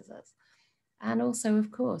criticizes us. And also,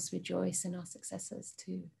 of course, rejoice in our successes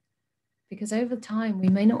too. Because over time, we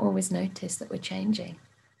may not always notice that we're changing,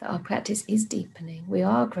 that our practice is deepening, we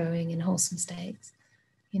are growing in wholesome states.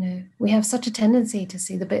 You know, we have such a tendency to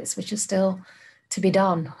see the bits which are still to be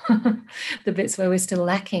done, the bits where we're still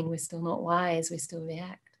lacking, we're still not wise, we still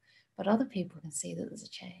react. But other people can see that there's a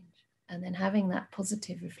change. And then having that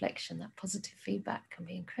positive reflection, that positive feedback can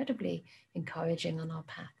be incredibly encouraging on our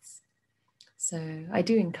paths. So I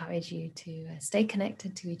do encourage you to stay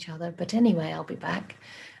connected to each other. But anyway, I'll be back.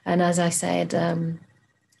 And as I said,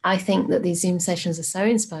 I think that these Zoom sessions are so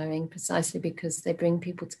inspiring precisely because they bring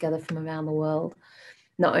people together from around the world.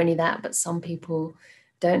 Not only that, but some people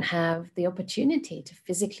don't have the opportunity to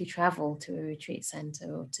physically travel to a retreat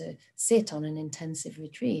center or to sit on an intensive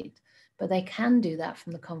retreat, but they can do that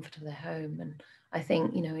from the comfort of their home. And I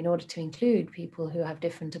think, you know, in order to include people who have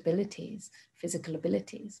different abilities, physical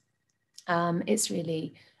abilities, it's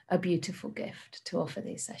really a beautiful gift to offer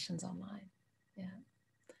these sessions online. Yeah.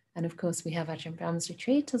 And of course, we have Ajahn Brahm's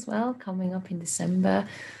retreat as well coming up in December.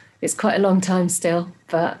 It's quite a long time still,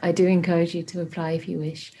 but I do encourage you to apply if you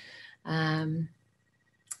wish.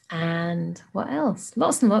 And what else?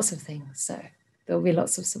 Lots and lots of things. So there'll be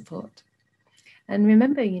lots of support. And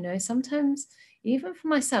remember, you know, sometimes, even for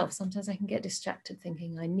myself, sometimes I can get distracted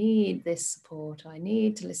thinking I need this support, or I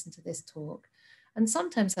need to listen to this talk. And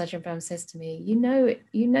sometimes Ajahn Brahm says to me, you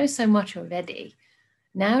know so much already.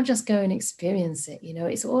 Now just go and experience it. You know,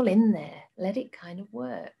 it's all in there. Let it kind of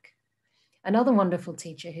work. Another wonderful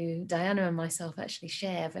teacher who Diana and myself actually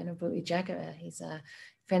share, Venerable Ujagara, he's a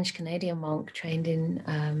French-Canadian monk trained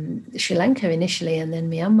in Sri Lanka initially and then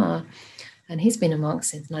Myanmar. And he's been a monk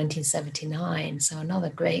since 1979. So another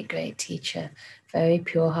great, great teacher, very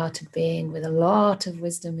pure-hearted being with a lot of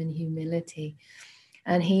wisdom and humility.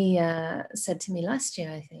 And he said to me last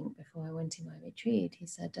year, I think, before I went to my retreat, he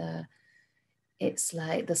said, it's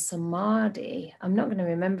like the samadhi. I'm not going to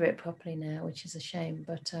remember it properly now, which is a shame,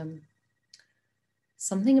 but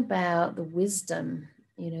something about the wisdom,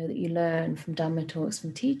 you know, that you learn from Dhamma talks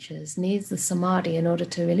from teachers needs the samadhi in order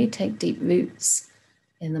to really take deep roots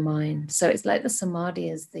in the mind. So it's like the samadhi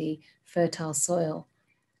is the fertile soil,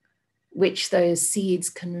 which those seeds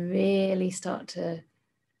can really start to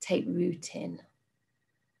take root in.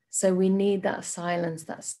 So we need that silence,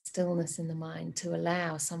 that stillness in the mind to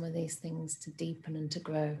allow some of these things to deepen and to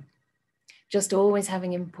grow. Just always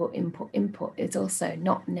having input is also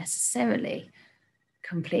not necessarily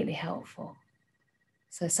completely helpful.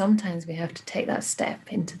 So sometimes we have to take that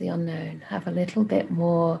step into the unknown, have a little bit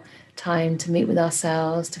more time to meet with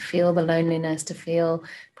ourselves, to feel the loneliness, to feel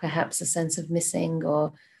perhaps a sense of missing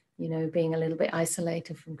or, you know, being a little bit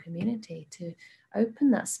isolated from community, to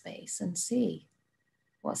open that space and see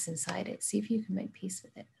what's inside it. See if you can make peace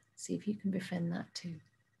with it. See if you can befriend that too.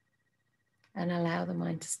 And allow the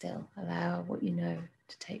mind to still, allow what you know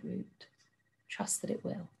to take root. Trust that it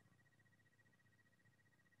will.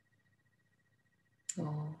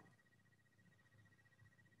 Oh.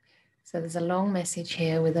 So there's a long message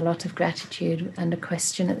here with a lot of gratitude and a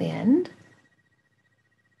question at the end.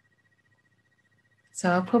 So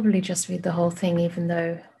I'll probably just read the whole thing, even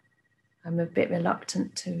though I'm a bit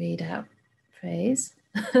reluctant to read out praise.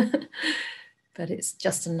 But it's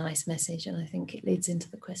just a nice message, and I think it leads into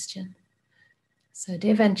the question. So,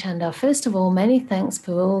 dear Venerable Candā, first of all, many thanks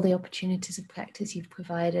for all the opportunities of practice you've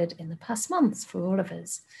provided in the past months for all of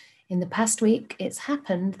us. In the past week, it's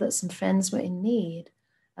happened that some friends were in need,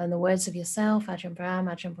 and the words of yourself, Ajahn Brahm,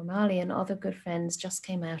 Ajahn Brahmali, and other good friends just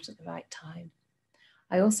came out at the right time.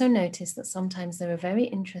 I also noticed that sometimes there are very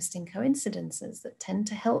interesting coincidences that tend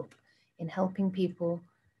to help in helping people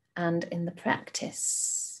and in the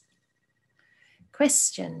practice.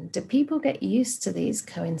 Question, do people get used to these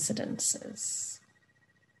coincidences?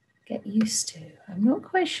 Get used to. I'm not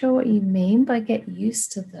quite sure what you mean by get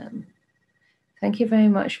used to them. Thank you very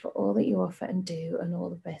much for all that you offer and do, and all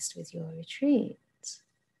the best with your retreat.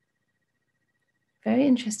 Very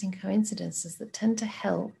interesting coincidences that tend to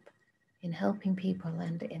help in helping people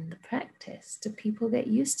and in the practice. Do people get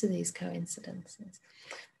used to these coincidences?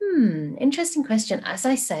 Interesting question. As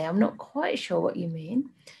I say, I'm not quite sure what you mean,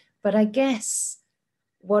 But I guess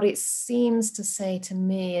what it seems to say to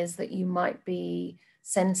me is that you might be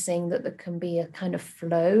sensing that there can be a kind of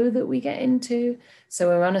flow that we get into. So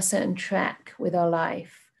we're on a certain track with our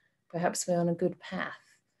life. Perhaps we're on a good path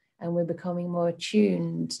and we're becoming more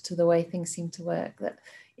attuned to the way things seem to work. That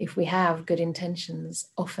if we have good intentions,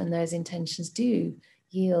 often those intentions do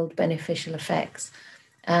yield beneficial effects.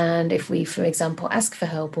 And if we, for example, ask for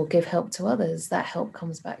help or give help to others, that help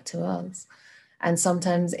comes back to us. And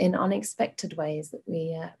sometimes in unexpected ways that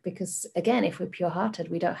we, because again, if we're pure-hearted,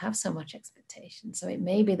 we don't have so much expectation. So it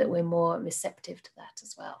may be that we're more receptive to that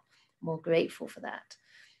as well, more grateful for that.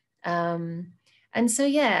 And so,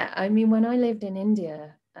 yeah, I mean, when I lived in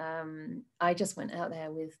India, I just went out there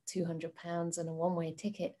with £200 and a one-way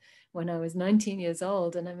ticket when I was 19 years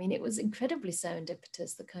old. And I mean, it was incredibly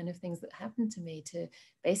serendipitous, the kind of things that happened to me to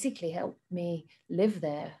basically help me live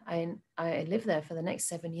there. I lived there for the next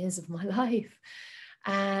 7 years of my life.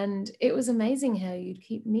 And it was amazing how you'd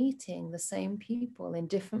keep meeting the same people in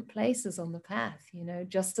different places on the path, you know,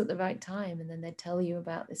 just at the right time. And then they'd tell you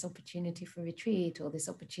about this opportunity for retreat or this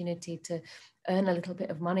opportunity to earn a little bit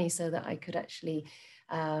of money so that I could actually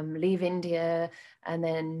leave India and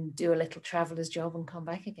then do a little traveler's job and come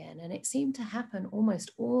back again. And it seemed to happen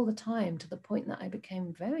almost all the time, to the point that I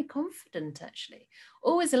became very confident, actually.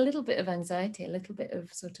 Always a little bit of anxiety, a little bit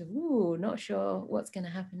of sort of, ooh, not sure what's going to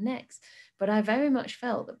happen next. But I very much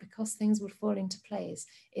felt that because things would fall into place,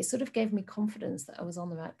 it sort of gave me confidence that I was on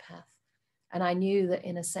the right path. And I knew that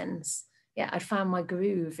in a sense, yeah, I found my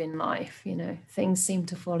groove in life, you know, things seemed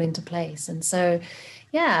to fall into place. And so,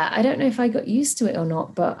 yeah, I don't know if I got used to it or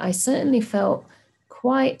not, but I certainly felt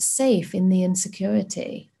quite safe in the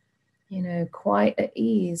insecurity, you know, quite at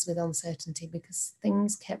ease with uncertainty because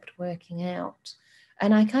things kept working out.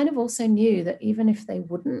 And I kind of also knew that even if they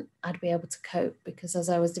wouldn't, I'd be able to cope, because as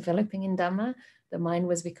I was developing in Dhamma, the mind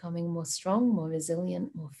was becoming more strong, more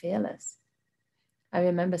resilient, more fearless. I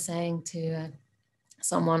remember saying to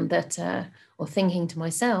someone that, or thinking to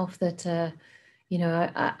myself that, you know,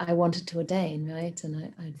 I wanted to ordain, right?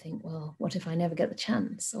 And I'd think, well, what if I never get the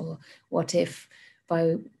chance? Or what if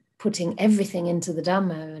by putting everything into the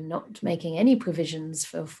Dhamma and not making any provisions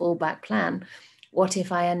for a fallback plan, what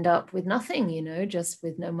if I end up with nothing, you know, just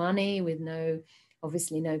with no money, with no,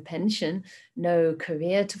 obviously no pension, no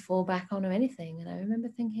career to fall back on or anything? And I remember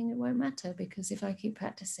thinking it won't matter, because if I keep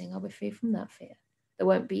practicing, I'll be free from that fear. There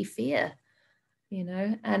won't be fear, you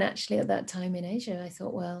know. And actually at that time in Asia, I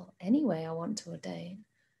thought, well, anyway, I want to ordain.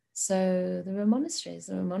 So there are monasteries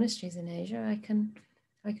in Asia. I can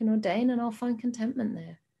ordain and I'll find contentment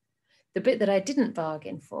there. The bit that I didn't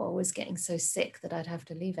bargain for was getting so sick that I'd have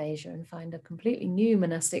to leave Asia and find a completely new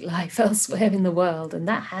monastic life elsewhere in the world. And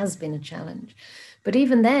that has been a challenge. But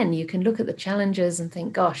even then, you can look at the challenges and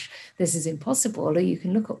think, gosh, this is impossible. Or you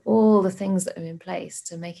can look at all the things that are in place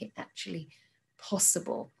to make it actually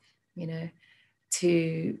possible, you know,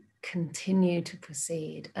 to continue to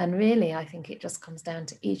proceed. And really, I think it just comes down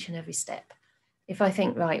to each and every step. If I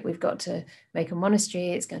think, right, we've got to make a monastery,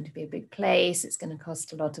 it's going to be a big place, it's going to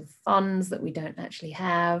cost a lot of funds that we don't actually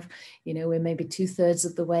have, you know, we're maybe 2/3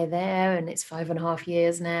 of the way there and it's 5.5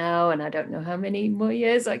 years now and I don't know how many more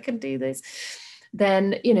years I can do this,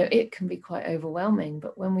 then, you know, it can be quite overwhelming.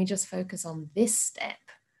 But when we just focus on this step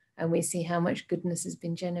and we see how much goodness has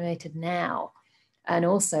been generated now, and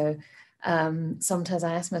also sometimes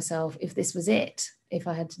I ask myself, if this was it, if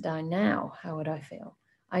I had to die now, how would I feel?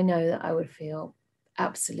 I know that I would feel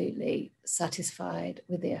absolutely satisfied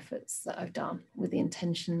with the efforts that I've done, with the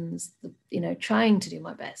intentions, you know, trying to do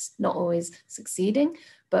my best, not always succeeding,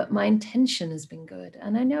 but my intention has been good.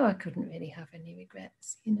 And I know I couldn't really have any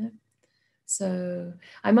regrets, you know. So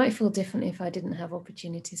I might feel differently if I didn't have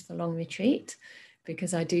opportunities for long retreat,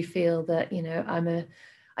 because I do feel that, you know,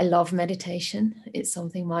 I love meditation. It's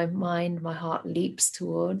something my mind, my heart leaps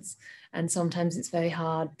towards. And sometimes it's very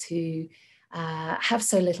hard to have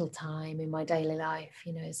so little time in my daily life.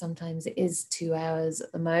 You know, sometimes it is 2 hours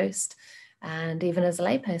at the most. And even as a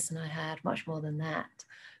layperson, I had much more than that.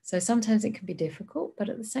 So sometimes it can be difficult, but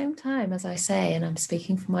at the same time, as I say, and I'm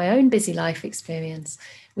speaking from my own busy life experience,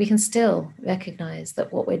 we can still recognize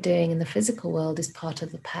that what we're doing in the physical world is part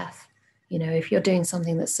of the path. You know, if you're doing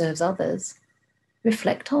something that serves others,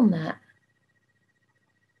 reflect on that.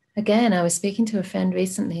 Again, I was speaking to a friend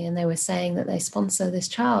recently and they were saying that they sponsor this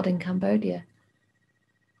child in Cambodia.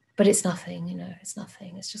 But it's nothing, you know, it's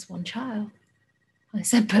nothing. It's just one child. I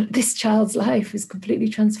said, but this child's life is completely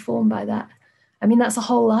transformed by that. I mean, that's a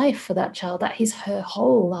whole life for that child. That is her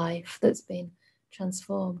whole life that's been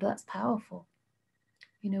transformed. That's powerful.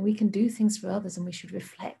 You know, we can do things for others and we should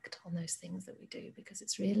reflect on those things that we do, because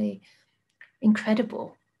it's really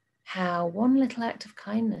incredible how one little act of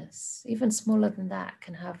kindness, even smaller than that,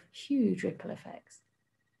 can have huge ripple effects.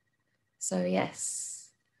 So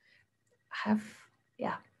yes,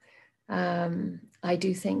 I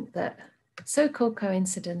do think that so-called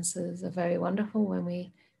coincidences are very wonderful when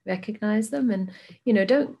we recognize them, and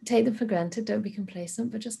don't take them for granted, don't be complacent,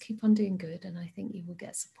 but just keep on doing good, and I think you will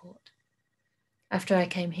get support. After I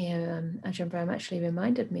came here, Ajahn Brahm actually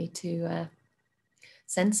reminded me to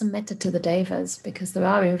send some metta to the devas, because there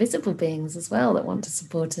are invisible beings as well that want to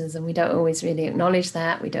support us, and we don't always really acknowledge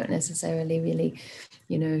that. We don't necessarily really,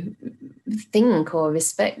 think or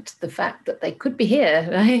respect the fact that they could be here,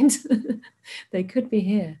 right? They could be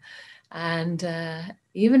here. And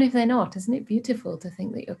even if they're not, isn't it beautiful to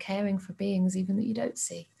think that you're caring for beings even that you don't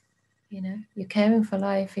see? You're caring for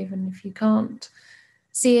life even if you can't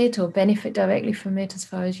see it or benefit directly from it as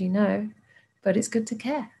far as you know, but it's good to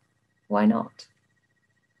care. Why not?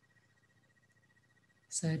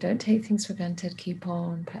 So don't take things for granted, keep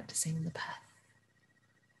on practicing the path.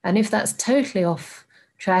 And if that's totally off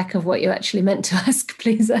track of what you actually meant to ask,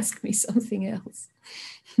 please ask me something else.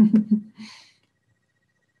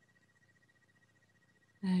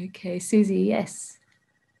 Okay, Susie, yes.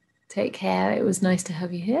 Take care. It was nice to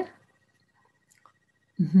have you here.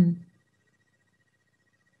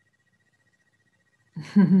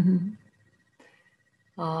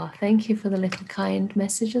 Oh, thank you for the little kind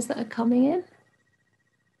messages that are coming in.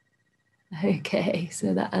 Okay,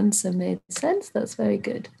 so that answer made sense. That's very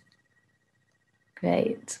good.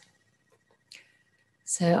 Great.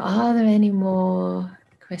 So are there any more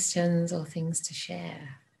questions or things to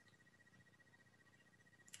share?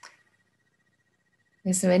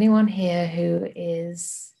 Is there anyone here who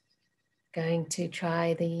is going to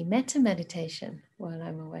try the metta meditation while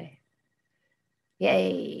I'm away?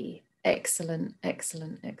 Yay! Excellent,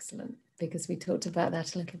 excellent, excellent. Because we talked about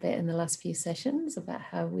that a little bit in the last few sessions, about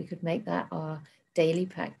how we could make that our daily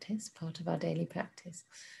practice, part of our daily practice.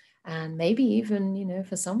 And maybe even,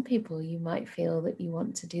 for some people, you might feel that you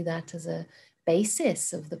want to do that as a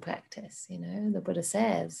basis of the practice. The Buddha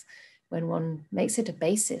says, when one makes it a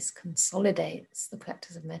basis, consolidates the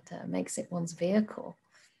practice of metta, makes it one's vehicle,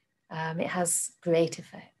 it has great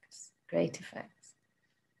effects, great effects.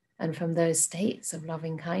 And from those states of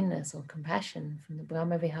loving kindness or compassion, from the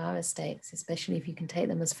Brahma-vihara states, especially if you can take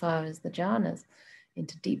them as far as the jhanas,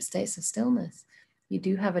 into deep states of stillness, you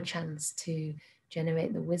do have a chance to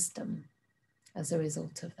generate the wisdom as a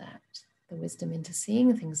result of that, the wisdom into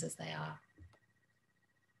seeing things as they are.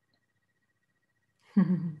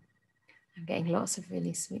 I'm getting lots of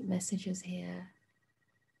really sweet messages here,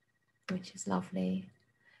 which is lovely.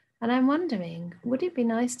 And I'm wondering, would it be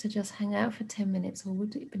nice to just hang out for 10 minutes, or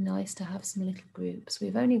would it be nice to have some little groups?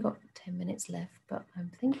 We've only got 10 minutes left, but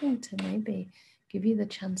I'm thinking to maybe give you the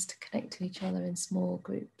chance to connect to each other in small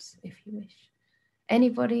groups, if you wish.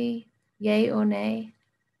 Anybody, yay or nay?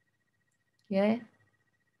 Yeah?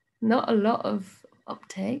 Not a lot of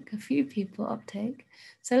uptake, a few people uptake.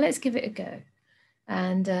 So let's give it a go.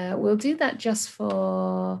 And we'll do that just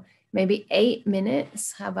for maybe 8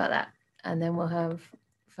 minutes. How about that? And then we'll have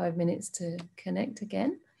 5 minutes to connect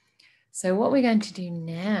again. So what we're going to do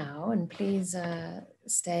now, and please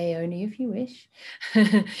stay only if you wish,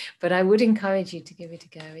 but I would encourage you to give it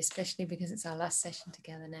a go, especially because it's our last session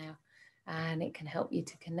together now, and it can help you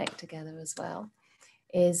to connect together as well,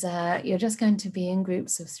 is you're just going to be in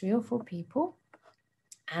groups of 3 or 4 people,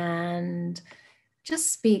 and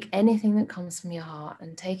just speak anything that comes from your heart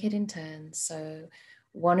and take it in turns. So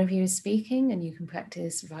one of you is speaking and you can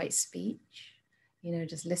practice right speech,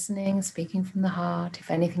 just listening, speaking from the heart.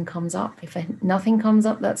 If anything comes up, if nothing comes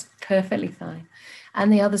up, that's perfectly fine.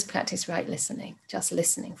 And the others practice right listening, just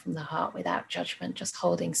listening from the heart without judgment, just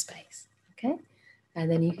holding space, okay?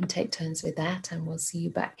 And then you can take turns with that, and we'll see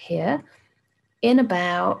you back here in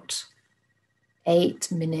about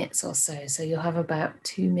 8 minutes or so. So you'll have about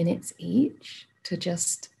 2 minutes each to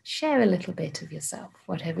just share a little bit of yourself,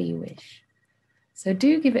 whatever you wish. So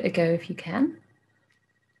do give it a go if you can.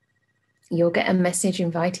 You'll get a message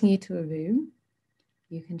inviting you to a room.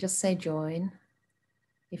 You can just say join.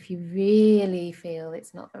 If you really feel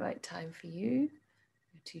it's not the right time for you,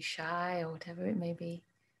 you're too shy or whatever it may be,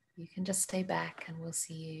 you can just stay back and we'll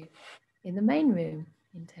see you in the main room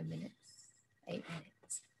in 10 minutes, 8 minutes.